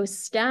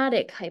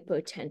orthostatic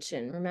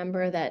hypotension.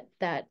 Remember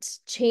that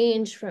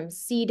change from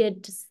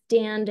seated to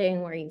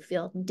standing where you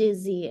feel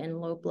dizzy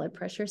and low blood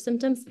pressure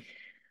symptoms.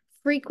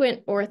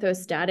 Frequent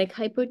orthostatic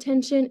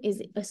hypotension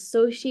is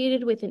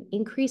associated with an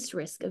increased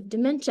risk of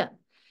dementia.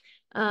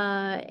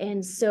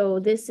 And so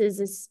this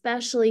is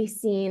especially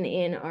seen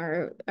in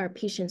our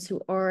patients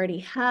who already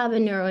have a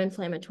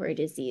neuroinflammatory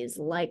disease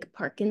like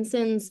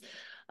Parkinson's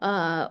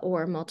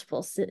or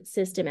multiple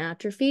system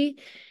atrophy.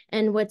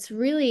 And what's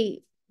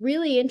really,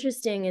 really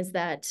interesting is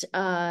that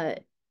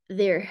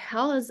there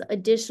has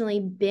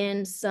additionally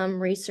been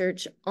some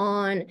research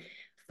on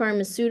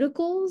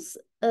pharmaceuticals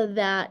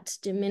that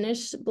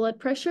diminish blood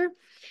pressure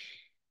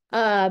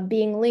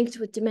being linked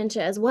with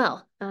dementia as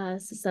well.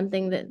 This is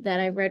something that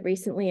I read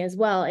recently as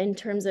well in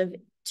terms of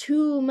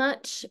too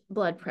much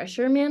blood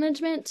pressure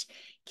management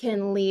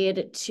can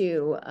lead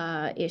to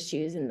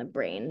issues in the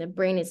brain. The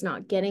brain is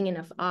not getting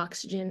enough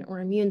oxygen or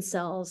immune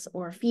cells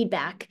or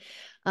feedback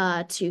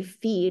to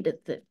feed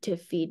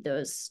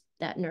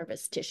that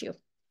nervous tissue.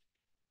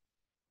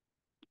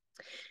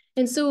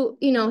 And so,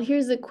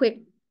 here's a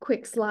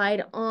quick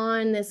slide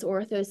on this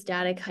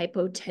orthostatic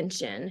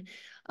hypotension.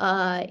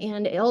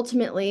 And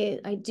ultimately,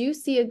 I do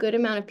see a good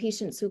amount of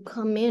patients who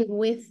come in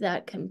with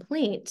that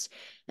complaint.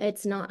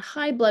 It's not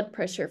high blood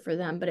pressure for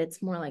them, but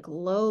it's more like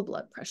low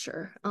blood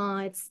pressure.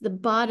 It's the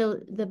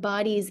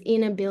body's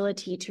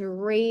inability to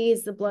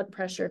raise the blood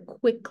pressure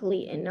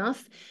quickly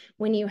enough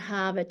when you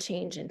have a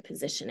change in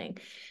positioning.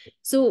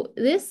 So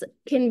this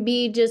can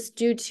be just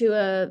due to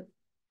a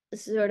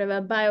sort of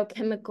a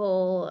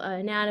biochemical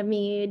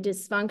anatomy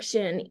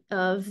dysfunction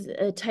of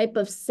a type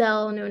of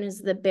cell known as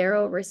the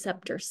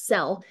baroreceptor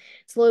cell.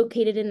 It's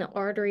located in the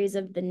arteries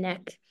of the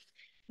neck.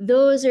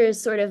 Those are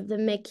sort of the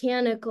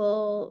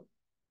mechanical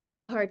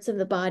parts of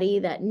the body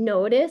that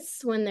notice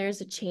when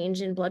there's a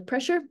change in blood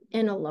pressure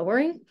and a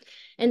lowering.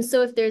 And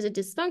so if there's a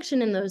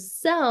dysfunction in those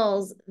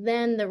cells,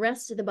 then the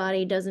rest of the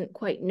body doesn't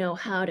quite know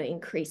how to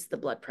increase the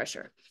blood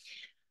pressure.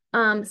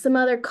 Some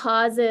other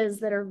causes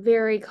that are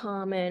very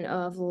common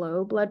of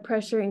low blood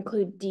pressure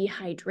include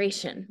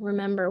dehydration.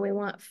 Remember, we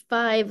want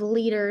 5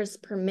 liters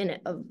per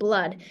minute of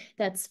blood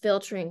that's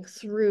filtering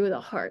through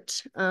the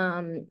heart.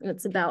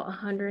 It's about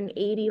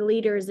 180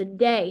 liters a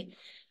day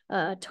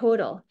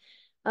total.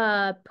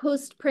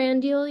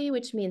 Postprandially,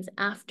 which means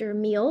after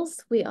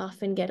meals, we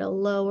often get a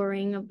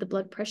lowering of the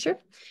blood pressure.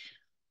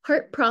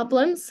 Heart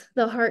problems,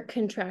 the heart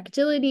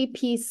contractility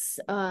piece,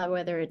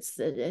 whether it's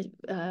a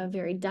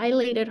very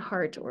dilated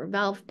heart or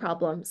valve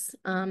problems.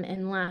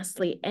 And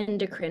lastly,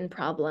 endocrine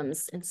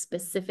problems. And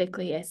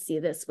specifically, I see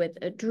this with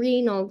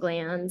adrenal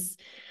glands,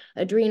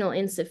 adrenal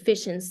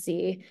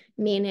insufficiency,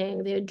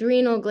 meaning the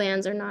adrenal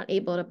glands are not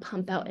able to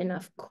pump out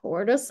enough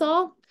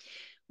cortisol,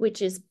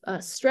 which is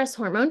a stress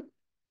hormone.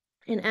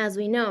 And as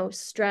we know,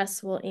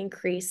 stress will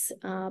increase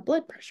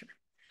blood pressure.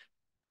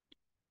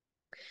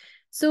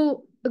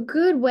 So a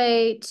good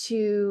way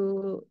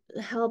to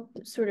help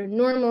sort of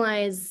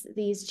normalize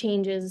these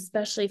changes,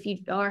 especially if you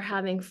are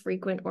having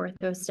frequent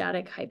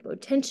orthostatic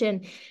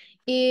hypotension,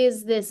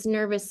 is this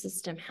nervous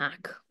system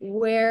hack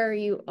where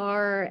you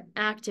are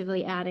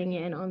actively adding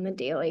in on the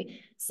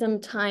daily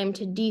some time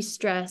to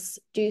de-stress,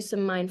 do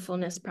some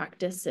mindfulness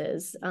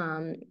practices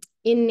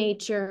in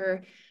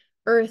nature,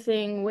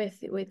 earthing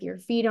with your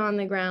feet on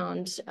the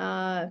ground.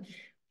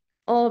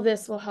 All of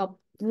this will help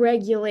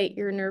regulate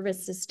your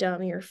nervous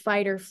system, your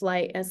fight or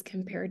flight, as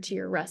compared to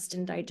your rest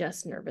and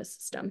digest nervous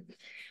system.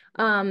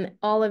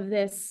 All of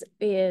this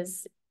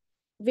is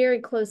very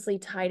closely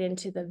tied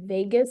into the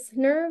vagus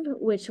nerve,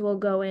 which we'll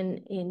go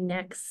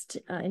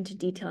into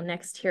detail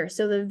next here.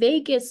 So the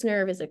vagus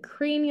nerve is a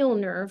cranial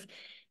nerve,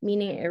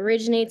 meaning it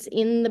originates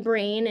in the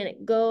brain and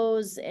it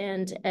goes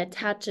and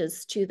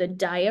attaches to the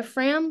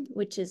diaphragm,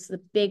 which is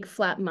the big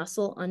flat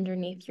muscle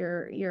underneath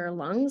your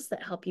lungs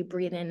that help you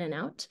breathe in and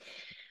out.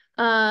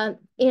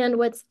 And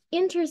what's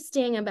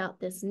interesting about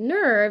this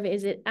nerve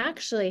is it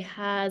actually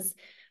has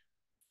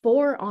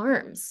 4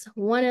 arms.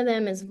 One of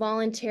them is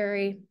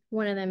voluntary,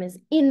 one of them is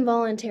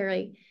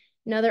involuntary.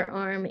 Another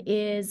arm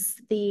is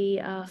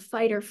the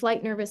fight or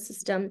flight nervous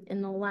system,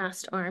 and the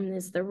last arm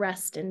is the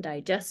rest and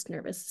digest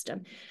nervous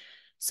system.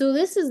 So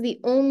this is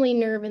the only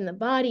nerve in the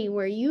body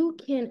where you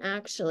can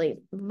actually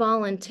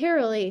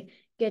voluntarily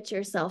get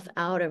yourself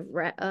out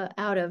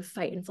of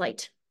fight and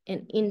flight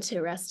and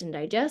into rest and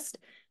digest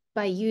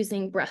by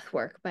using breath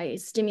work, by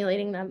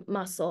stimulating the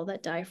muscle,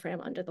 that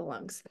diaphragm under the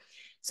lungs.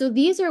 So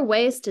these are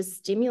ways to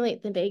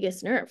stimulate the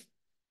vagus nerve,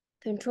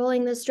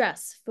 controlling the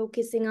stress,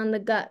 focusing on the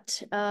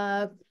gut,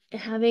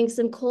 having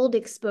some cold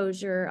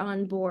exposure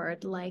on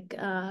board, like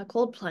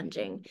cold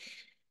plunging.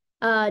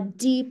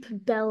 Deep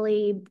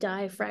belly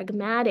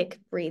diaphragmatic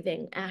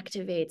breathing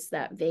activates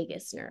that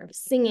vagus nerve.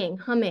 Singing,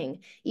 humming,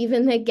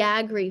 even the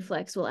gag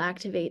reflex will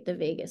activate the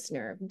vagus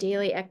nerve.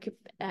 Daily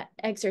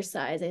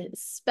exercise,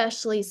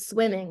 especially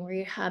swimming, where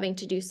you're having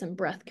to do some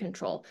breath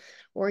control,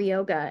 or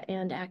yoga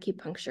and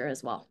acupuncture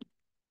as well.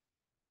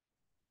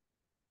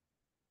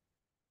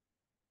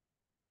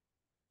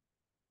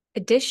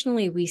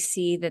 Additionally, we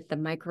see that the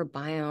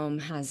microbiome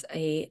has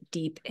a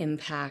deep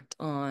impact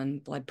on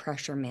blood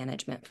pressure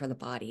management for the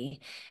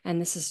body.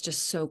 And this is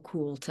just so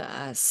cool to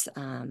us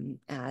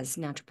as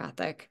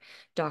naturopathic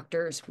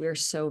doctors. We're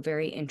so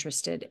very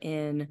interested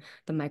in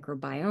the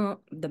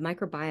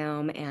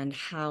microbiome and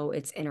how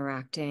it's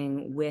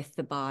interacting with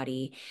the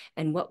body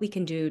and what we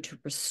can do to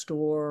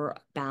restore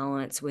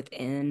balance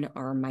within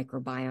our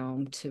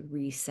microbiome to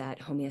reset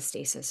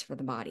homeostasis for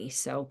the body.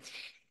 So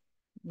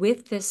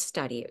with this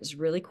study, it was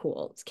really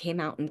cool. It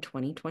came out in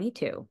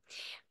 2022.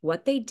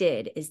 What they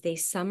did is they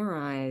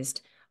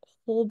summarized a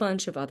whole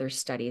bunch of other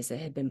studies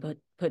that had been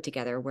put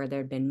together where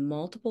there had been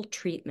multiple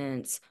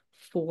treatments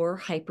for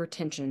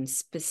hypertension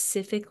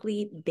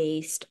specifically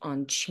based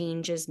on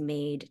changes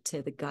made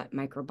to the gut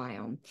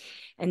microbiome.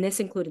 And this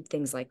included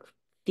things like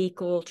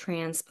fecal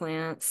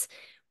transplants,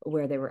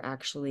 where they were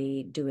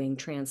actually doing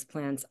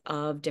transplants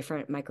of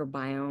different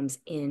microbiomes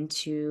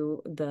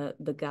into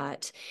the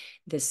gut.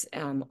 This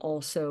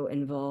also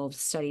involved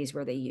studies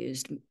where they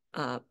used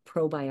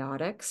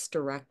probiotics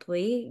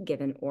directly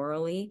given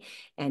orally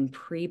and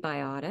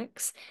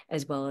prebiotics,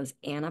 as well as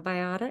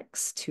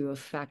antibiotics to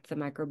affect the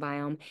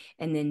microbiome,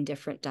 and then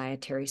different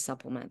dietary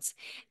supplements.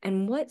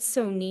 And what's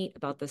so neat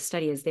about the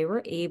study is they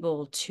were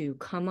able to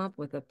come up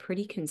with a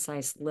pretty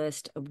concise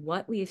list of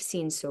what we've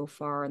seen so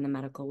far in the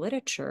medical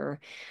literature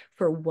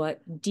for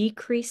what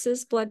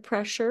decreases blood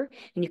pressure.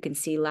 And you can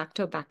see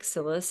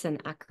lactobacillus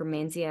and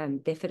Akkermansia and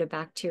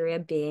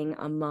bifidobacteria being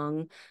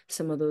among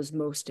some of those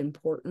most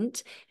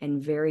important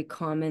and very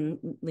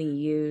commonly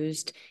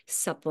used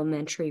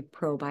supplementary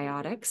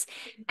probiotics.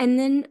 And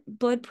then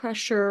blood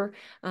pressure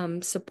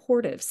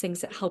supportives,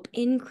 things that help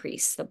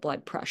increase the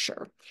blood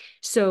pressure.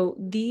 So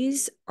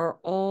these are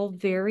all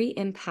very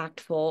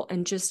impactful,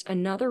 and just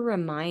another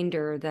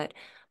reminder that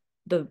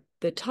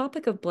the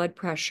topic of blood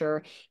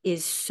pressure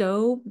is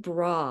so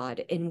broad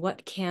in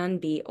what can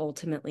be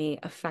ultimately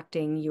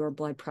affecting your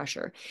blood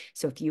pressure.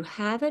 So if you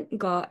haven't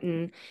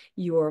gotten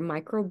your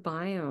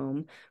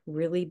microbiome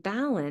really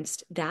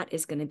balanced, that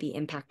is going to be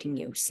impacting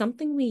you.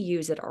 Something we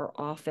use at our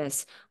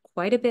office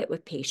quite a bit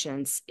with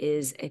patients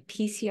is a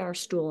PCR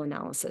stool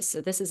analysis.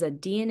 So this is a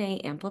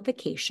DNA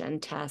amplification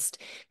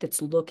test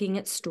that's looking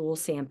at stool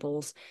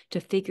samples to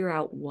figure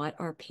out what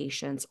our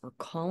patients are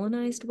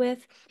colonized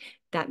with.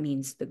 That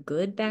means the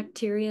good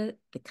bacteria,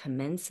 the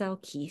commensal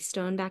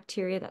keystone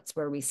bacteria, that's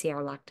where we see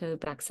our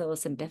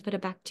lactobacillus and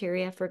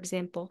bifidobacteria, for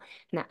example,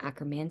 and that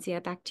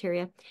Akkermansia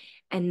bacteria,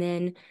 and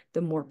then the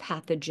more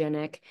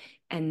pathogenic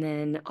and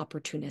then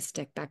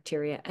opportunistic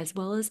bacteria, as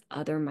well as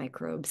other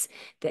microbes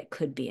that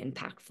could be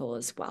impactful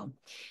as well.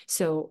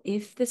 So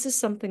if this is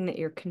something that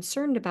you're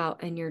concerned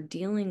about and you're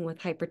dealing with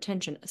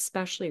hypertension,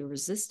 especially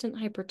resistant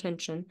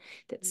hypertension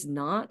that's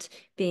not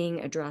being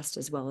addressed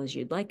as well as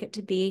you'd like it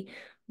to be,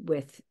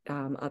 with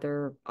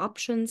other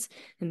options,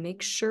 and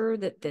make sure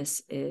that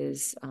this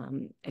is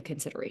a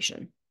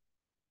consideration.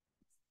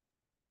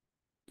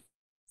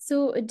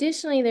 So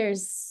additionally,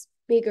 there's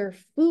bigger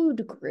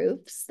food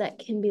groups that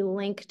can be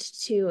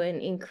linked to an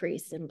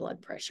increase in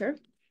blood pressure.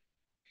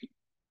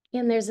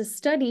 And there's a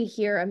study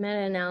here, a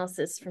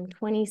meta-analysis from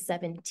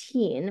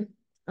 2017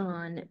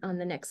 on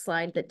the next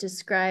slide that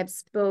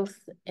describes both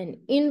an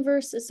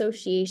inverse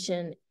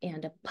association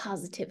and a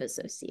positive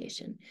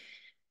association.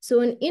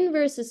 So an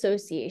inverse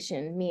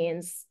association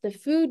means the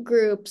food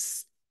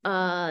groups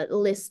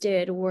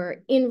listed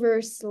were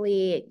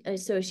inversely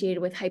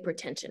associated with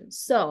hypertension.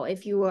 So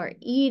if you are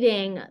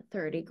eating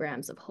 30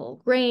 grams of whole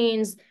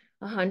grains,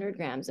 100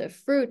 grams of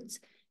fruit,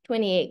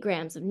 28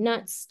 grams of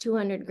nuts,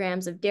 200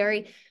 grams of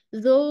dairy,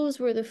 those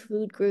were the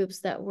food groups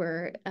that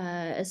were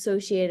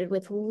associated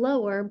with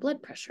lower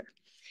blood pressure.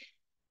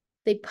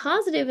 The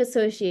positive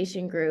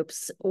association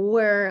groups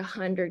were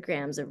 100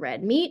 grams of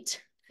red meat,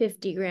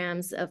 50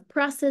 grams of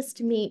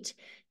processed meat,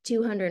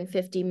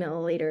 250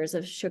 milliliters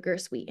of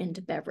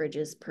sugar-sweetened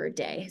beverages per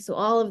day. So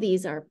all of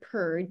these are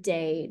per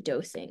day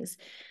dosings.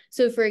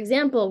 So for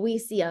example, we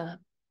see a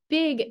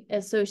big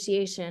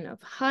association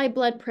of high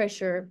blood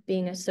pressure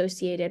being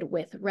associated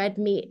with red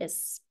meat,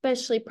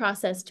 especially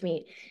processed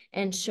meat,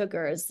 and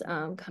sugars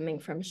coming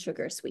from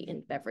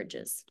sugar-sweetened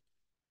beverages.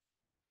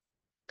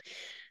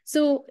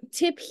 So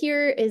tip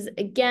here is,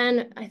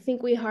 again, I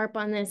think we harp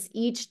on this,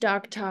 each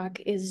doc talk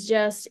is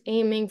just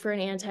aiming for an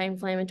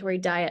anti-inflammatory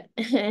diet.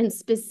 And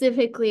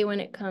specifically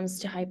when it comes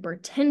to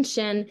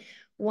hypertension,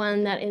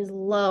 one that is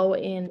low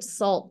in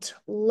salt,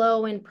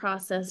 low in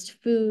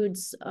processed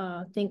foods.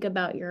 Think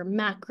about your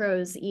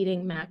macros,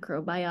 eating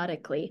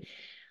macrobiotically.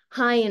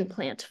 High in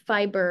plant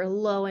fiber,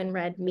 low in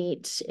red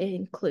meat,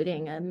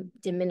 including a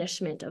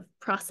diminishment of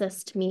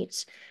processed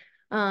meat.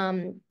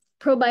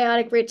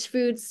 Probiotic-rich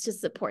foods to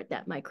support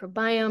that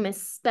microbiome,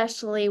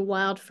 especially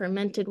wild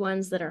fermented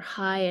ones that are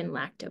high in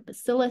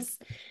lactobacillus.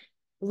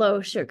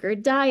 Low sugar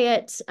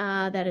diet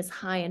that is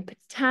high in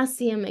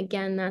potassium.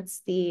 Again,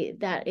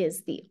 that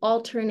is the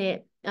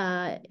alternate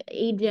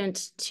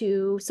agent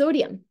to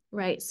sodium,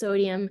 right?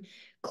 Sodium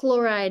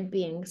chloride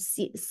being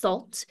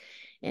salt,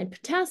 and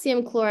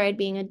potassium chloride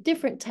being a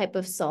different type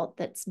of salt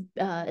that's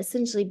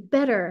essentially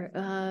better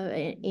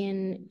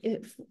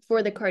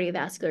for the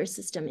cardiovascular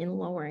system in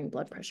lowering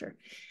blood pressure.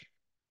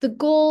 The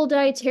goal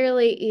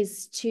dietarily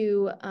is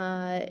to,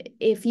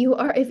 if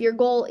your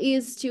goal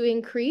is to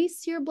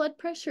increase your blood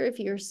pressure, if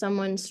you're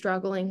someone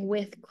struggling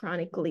with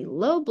chronically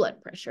low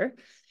blood pressure,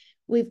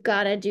 we've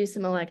got to do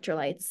some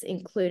electrolytes,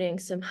 including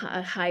some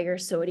higher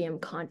sodium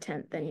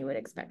content than you would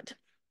expect.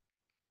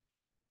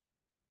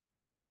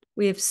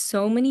 We have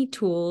so many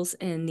tools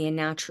in the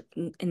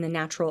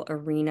natural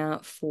arena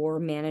for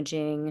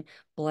managing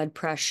blood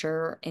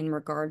pressure in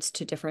regards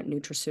to different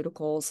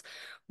nutraceuticals.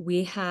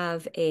 We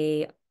have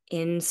a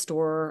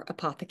in-store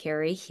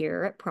apothecary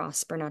here at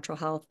Prosper Natural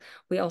Health.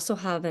 We also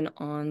have an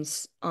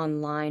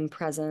online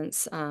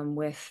presence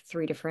with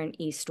 3 different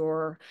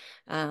e-store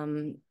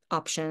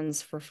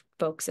options for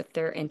folks if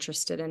they're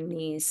interested in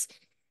these.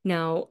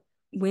 Now,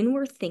 when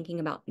we're thinking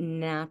about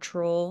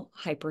natural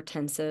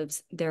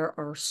hypertensives, there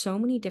are so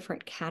many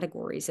different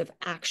categories of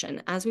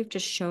action. As we've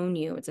just shown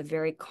you, it's a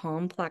very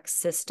complex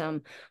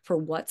system for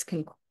what's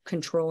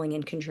controlling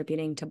and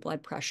contributing to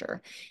blood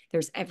pressure.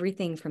 There's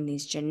everything from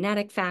these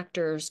genetic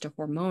factors to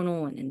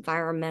hormonal and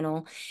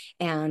environmental,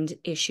 and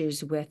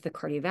issues with the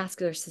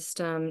cardiovascular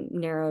system,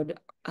 narrowed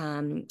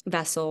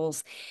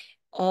vessels,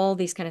 all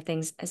these kind of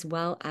things, as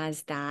well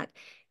as that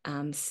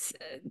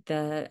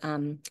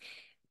the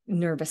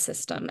nervous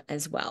system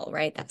as well,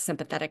 right? That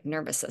sympathetic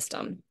nervous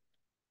system.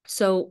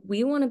 So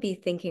we want to be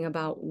thinking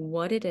about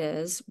what it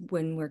is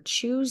when we're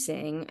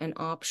choosing an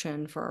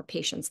option for our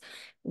patients,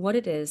 what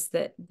it is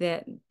that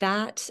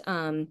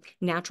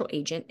natural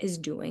agent is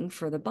doing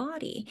for the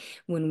body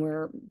when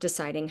we're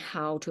deciding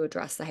how to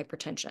address the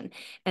hypertension.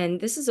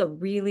 And there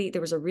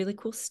was a really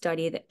cool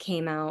study that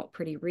came out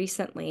pretty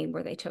recently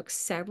where they took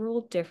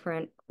several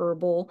different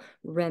herbal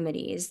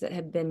remedies that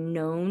have been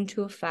known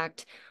to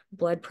affect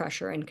blood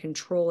pressure and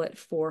control it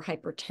for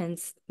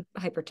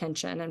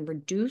hypertension and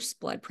reduce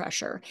blood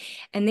pressure.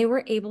 And they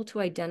were able to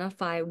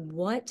identify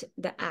what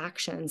the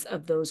actions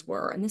of those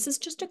were. And this is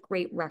just a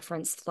great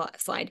reference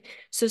slide.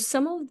 So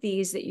some of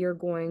these that you're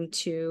going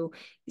to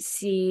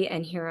see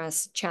and hear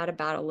us chat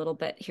about a little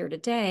bit here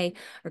today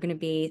are going to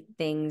be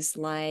things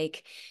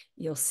like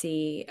you'll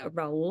see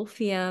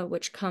Rauwolfia,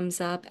 which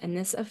comes up, and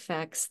this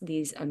affects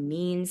these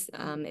amines,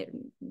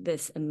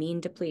 this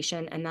amine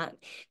depletion. And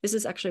this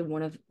is actually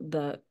one of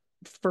the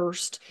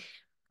first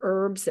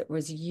herbs that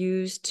was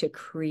used to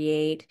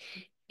create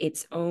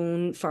its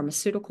own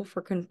pharmaceutical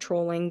for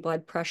controlling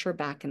blood pressure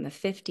back in the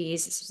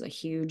 50s. This was a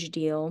huge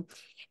deal.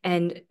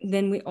 And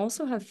then we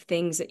also have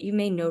things that you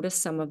may notice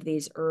some of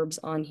these herbs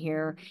on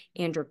here.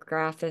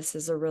 Andrographis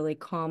is a really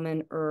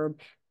common herb.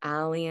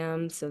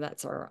 Allium, so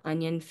that's our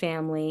onion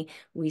family.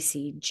 We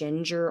see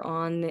ginger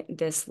on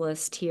this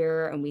list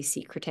here, and we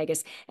see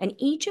crataegus. And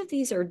each of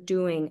these are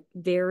doing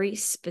very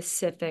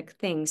specific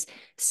things,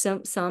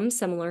 some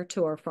similar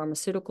to our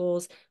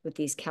pharmaceuticals with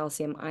these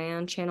calcium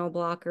ion channel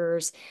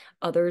blockers,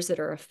 others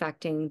that are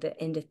affecting the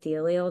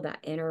endothelial, that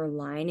inner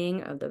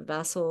lining of the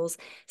vessels,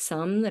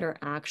 some that are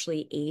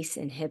actually ACE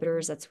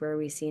inhibitors. That's where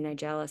we see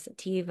Nigella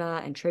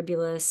sativa and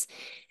tribulus.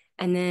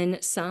 And then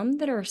some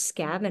that are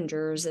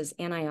scavengers as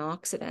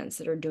antioxidants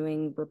that are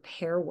doing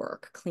repair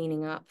work,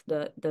 cleaning up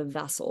the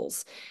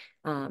vessels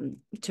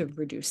to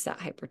reduce that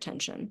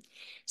hypertension.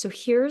 So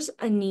here's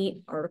a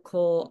neat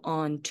article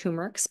on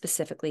turmeric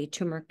specifically.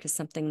 Turmeric is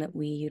something that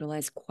we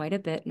utilize quite a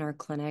bit in our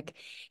clinic.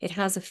 It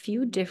has a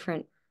few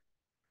different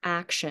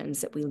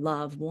actions that we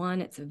love. One,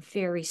 it's a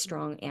very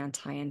strong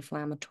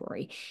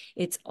anti-inflammatory.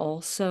 It's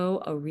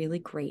also a really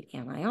great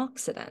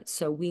antioxidant.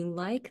 So we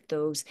like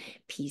those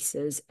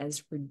pieces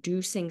as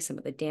reducing some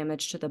of the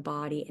damage to the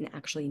body and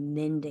actually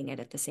mending it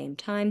at the same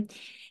time.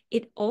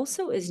 It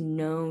also is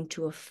known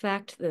to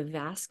affect the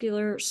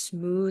vascular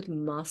smooth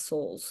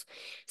muscles.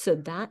 So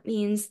that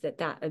means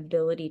that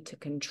ability to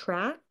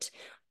contract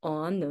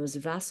on those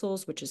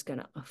vessels, which is going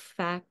to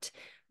affect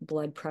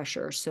blood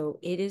pressure. So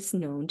it is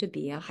known to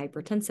be a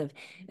hypertensive.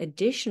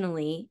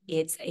 Additionally,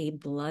 it's a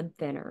blood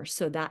thinner.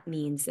 So that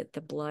means that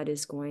the blood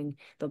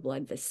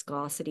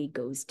viscosity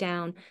goes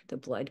down. The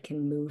blood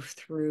can move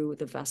through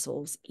the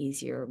vessels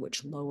easier,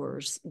 which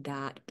lowers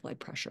that blood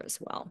pressure as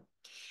well.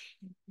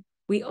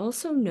 We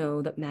also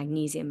know that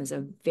magnesium is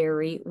a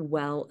very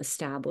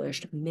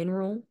well-established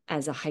mineral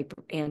as a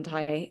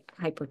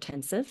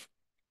anti-hypertensive.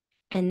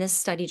 And this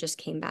study just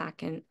came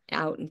back and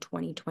out in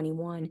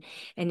 2021.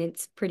 And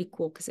it's pretty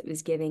cool because it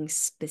was giving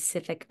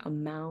specific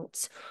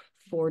amounts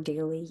for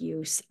daily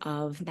use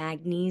of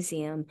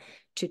magnesium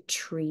to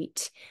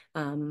treat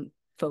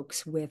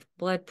folks with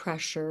blood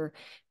pressure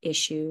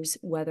issues,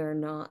 whether or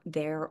not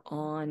they're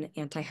on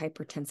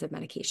antihypertensive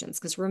medications.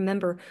 Because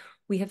remember,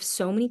 we have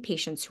so many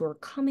patients who are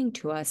coming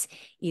to us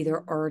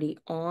either already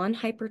on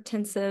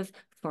hypertensive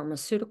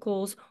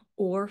pharmaceuticals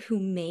or who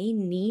may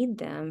need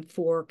them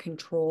for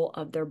control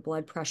of their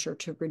blood pressure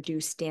to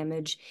reduce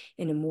damage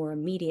in a more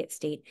immediate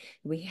state.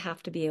 We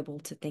have to be able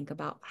to think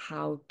about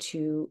how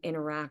to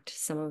interact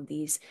some of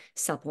these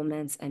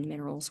supplements and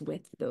minerals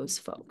with those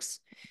folks.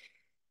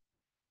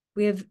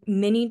 We have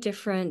many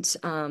different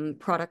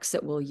products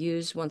that we'll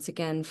use once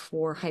again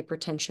for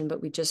hypertension,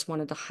 but we just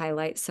wanted to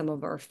highlight some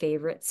of our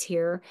favorites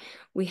here.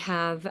 We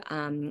have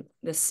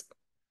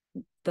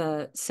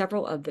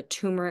several of the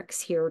turmerics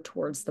here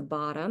towards the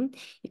bottom.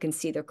 You can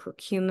see the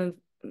curcumin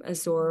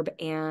absorb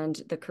and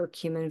the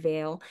curcumin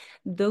veil.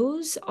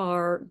 Those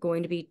are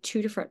going to be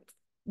two different.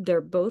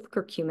 They're both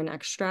curcumin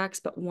extracts,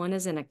 but one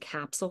is in a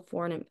capsule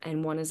form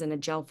and one is in a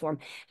gel form.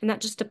 And that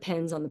just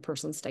depends on the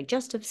person's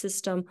digestive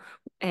system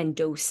and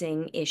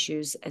dosing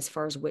issues as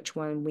far as which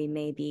one we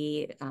may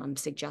be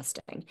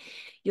suggesting.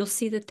 You'll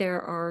see that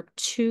there are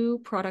two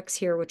products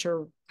here which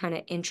are kind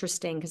of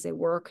interesting because they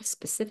work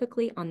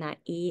specifically on that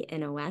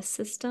eNOS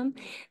system,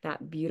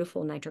 that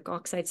beautiful nitric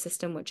oxide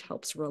system, which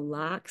helps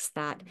relax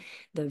the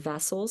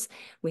vessels.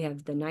 We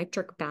have the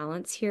nitric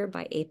balance here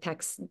by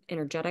Apex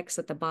Energetics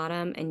at the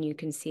bottom, and you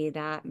can see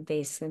that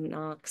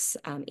Vasenox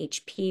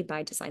HP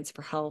by Designs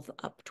for Health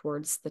up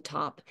towards the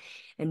top.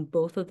 And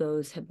both of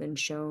those have been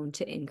shown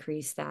to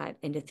increase that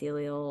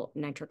endothelial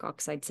nitric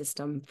oxide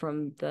system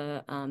from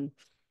the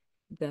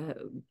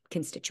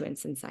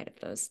constituents inside of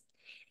those.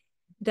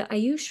 The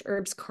Ayush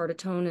herbs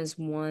Cartitone is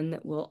one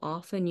that we'll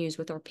often use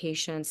with our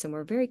patients, and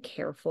we're very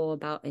careful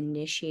about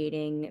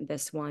initiating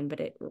this one, but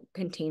it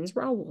contains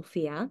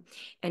Rauwolfia,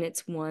 and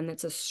it's one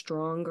that's a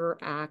stronger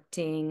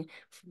acting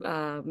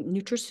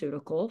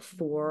nutraceutical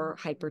for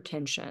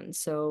hypertension.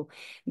 So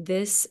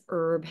this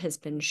herb has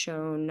been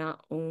shown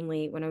not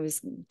only, when I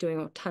was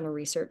doing a ton of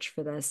research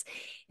for this,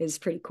 is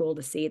pretty cool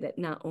to see that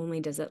not only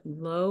does it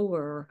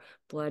lower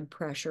blood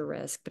pressure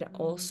risk, but it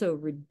also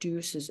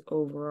reduces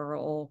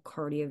overall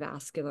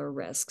cardiovascular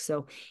risk.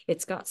 So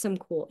it's got some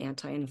cool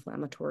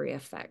anti-inflammatory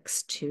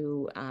effects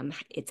to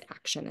its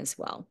action as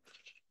well.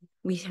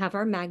 We have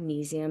our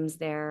magnesiums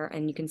there,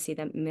 and you can see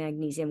that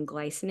magnesium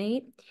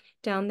glycinate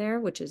down there,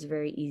 which is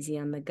very easy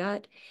on the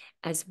gut,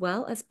 as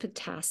well as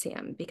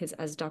potassium, because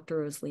as Dr.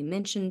 Rosalie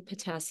mentioned,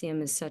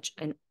 potassium is such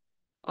an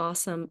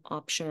awesome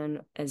option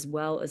as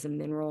well as a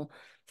mineral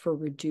for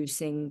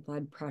reducing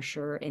blood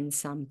pressure in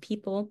some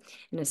people,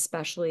 and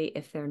especially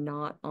if they're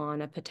not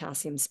on a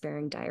potassium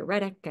sparing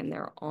diuretic and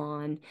they're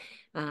on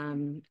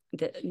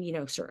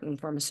certain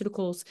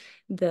pharmaceuticals,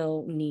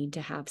 they'll need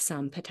to have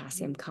some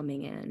potassium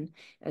coming in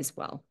as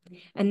well.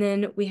 And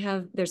then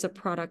there's a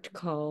product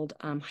called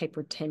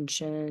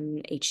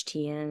Hypertension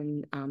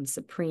HTN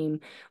Supreme,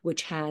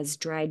 which has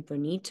dried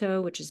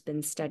bonito, which has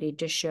been studied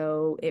to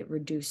show it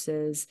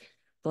reduces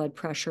blood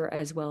pressure,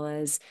 as well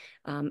as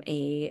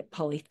a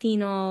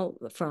polyphenol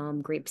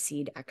from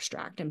grapeseed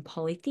extract. And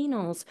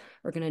polyphenols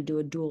are going to do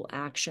a dual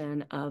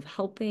action of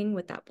helping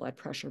with that blood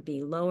pressure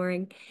be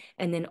lowering,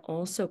 and then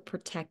also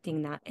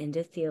protecting that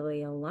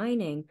endothelial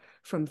lining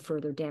from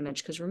further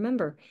damage. Because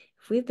remember,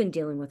 if we've been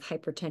dealing with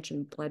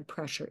hypertension blood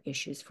pressure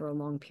issues for a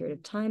long period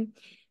of time,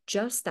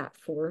 just that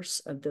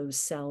force of those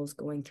cells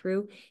going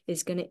through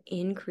is going to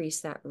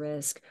increase that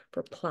risk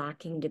for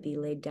plaquing to be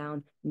laid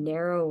down,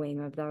 narrowing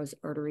of those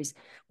arteries,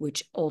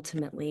 which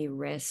ultimately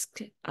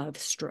risk of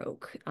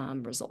stroke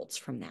results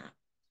from that.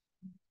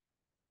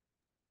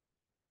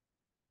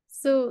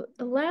 So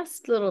the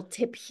last little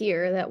tip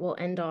here that we'll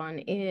end on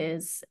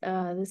is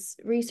this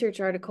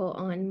research article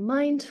on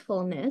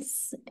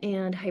mindfulness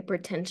and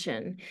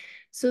hypertension.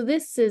 So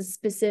this is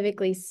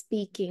specifically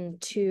speaking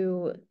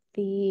to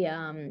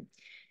the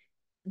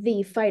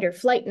fight or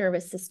flight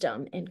nervous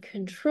system and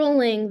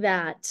controlling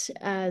that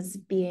as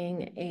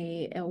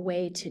being a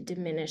way to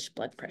diminish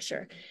blood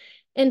pressure.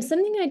 And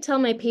something I tell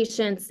my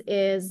patients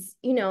is,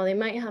 they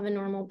might have a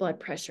normal blood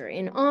pressure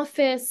in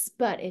office,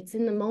 but it's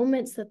in the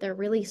moments that they're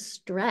really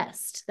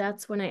stressed.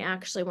 That's when I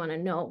actually want to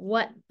know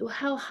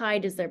how high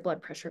does their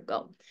blood pressure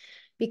go?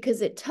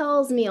 Because it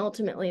tells me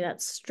ultimately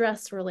that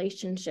stress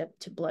relationship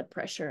to blood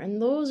pressure.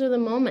 And those are the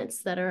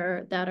moments that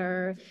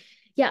are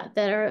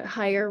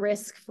higher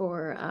risk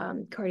for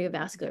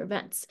cardiovascular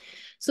events.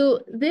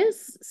 So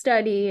this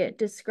study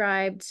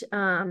described,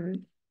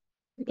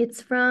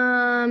 it's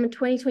from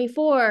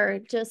 2024,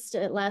 just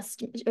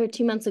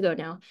 2 months ago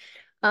now.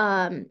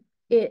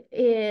 It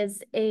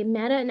is a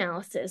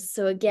meta-analysis.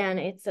 So again,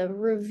 it's a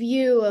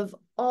review of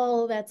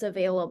all that's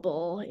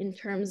available in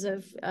terms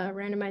of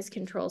randomized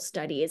control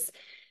studies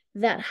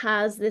that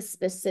has this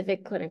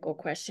specific clinical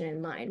question in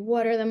mind.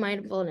 What are the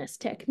mindfulness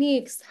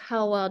techniques?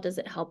 How well does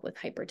it help with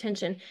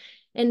hypertension?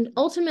 And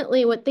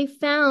ultimately, what they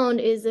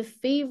found is a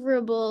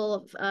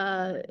favorable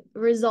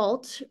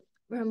result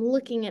from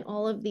looking at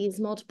all of these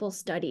multiple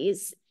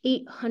studies,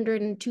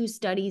 802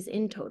 studies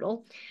in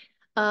total,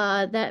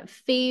 that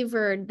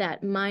favored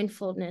that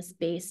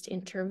mindfulness-based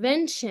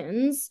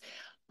interventions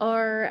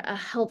are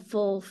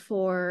helpful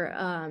for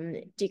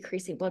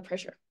decreasing blood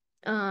pressure.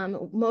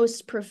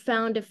 Most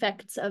profound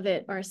effects of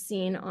it are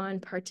seen on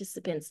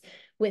participants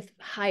with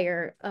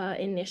higher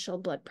initial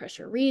blood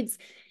pressure reads.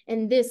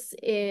 And this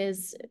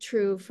is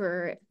true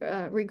for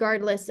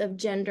regardless of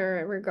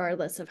gender,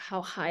 regardless of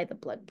how high the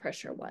blood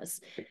pressure was.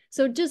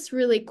 So just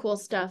really cool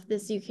stuff.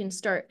 This you can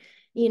start,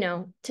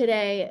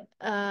 today.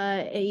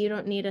 You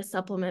don't need a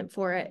supplement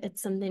for it.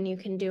 It's something you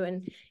can do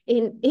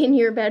in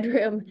your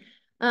bedroom.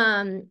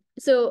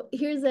 So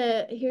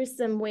here's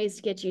some ways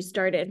to get you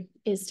started,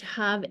 is to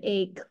have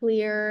a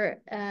clear,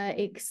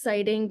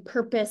 exciting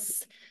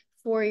purpose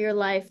for your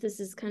life. This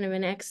is kind of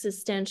an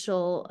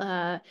existential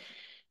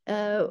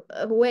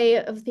a way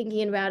of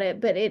thinking about it,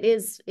 but it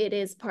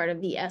is part of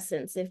the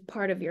essence. If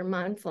part of your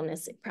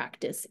mindfulness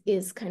practice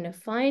is kind of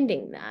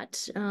finding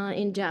that,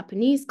 in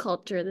Japanese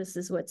culture, this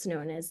is what's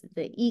known as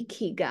the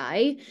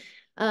ikigai.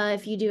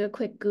 If you do a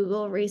quick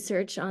Google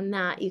research on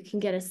that, you can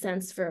get a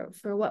sense for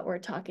what we're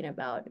talking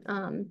about.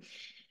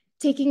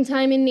 taking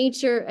time in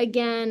nature,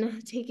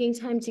 again, taking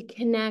time to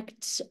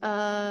connect.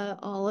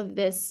 All of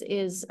this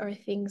are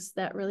things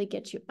that really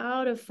get you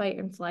out of fight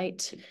and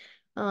flight,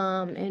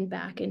 and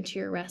back into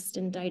your rest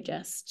and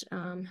digest,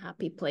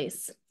 happy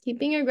place.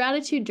 Keeping a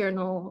gratitude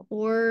journal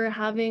or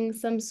having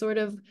some sort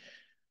of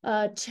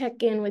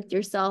check-in with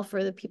yourself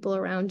or the people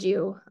around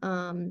you,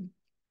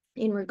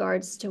 in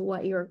regards to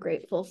what you're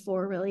grateful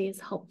for, really is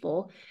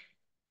helpful.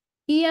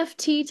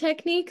 EFT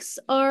techniques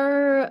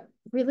are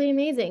really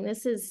amazing.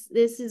 This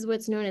is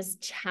what's known as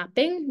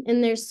tapping,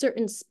 and there's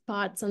certain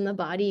spots on the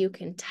body you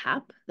can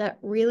tap that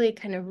really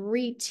kind of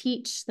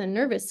reteach the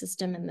nervous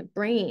system and the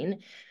brain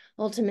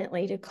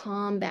ultimately to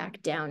calm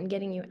back down,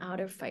 getting you out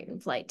of fight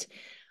and flight.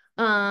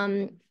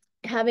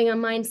 Having a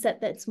mindset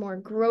that's more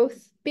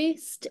growth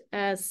based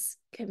as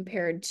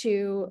compared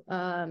to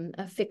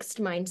a fixed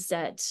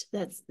mindset.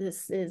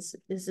 This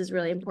is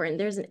really important.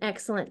 There's an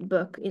excellent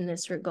book in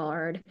this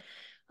regard,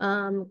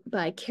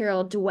 by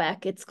Carol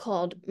Dweck. It's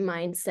called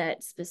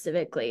Mindset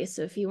specifically.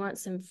 So if you want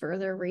some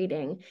further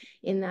reading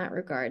in that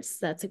regards,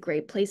 that's a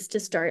great place to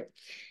start.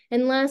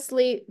 And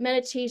lastly,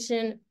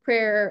 meditation,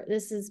 prayer.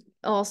 This is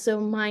also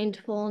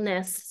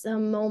mindfulness, a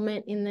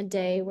moment in the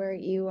day where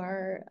you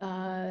are,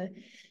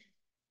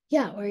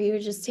 where you're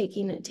just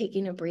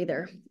taking a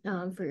breather,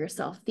 for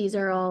yourself. These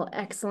are all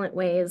excellent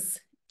ways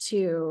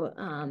to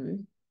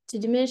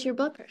diminish your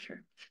blood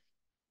pressure.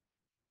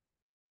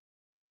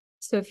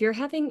 So if you're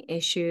having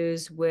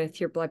issues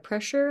with your blood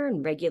pressure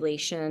and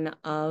regulation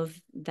of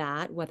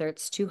that, whether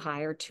it's too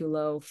high or too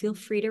low, feel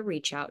free to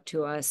reach out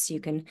to us. You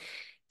can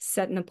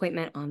set an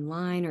appointment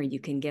online, or you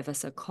can give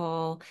us a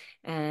call,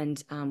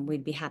 and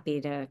we'd be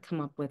happy to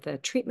come up with a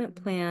treatment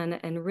plan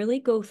and really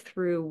go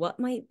through what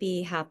might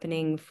be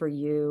happening for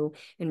you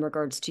in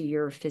regards to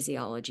your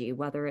physiology,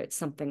 whether it's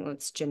something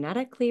that's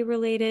genetically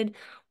related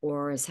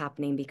or is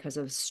happening because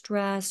of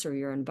stress or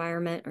your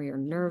environment or your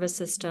nervous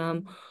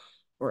system,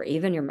 or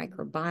even your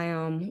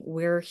microbiome.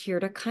 We're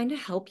here to kind of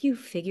help you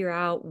figure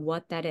out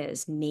what that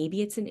is.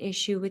 Maybe it's an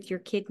issue with your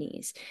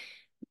kidneys.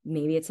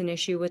 Maybe it's an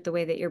issue with the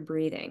way that you're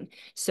breathing.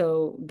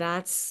 So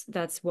that's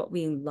what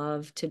we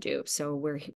love to do. So we're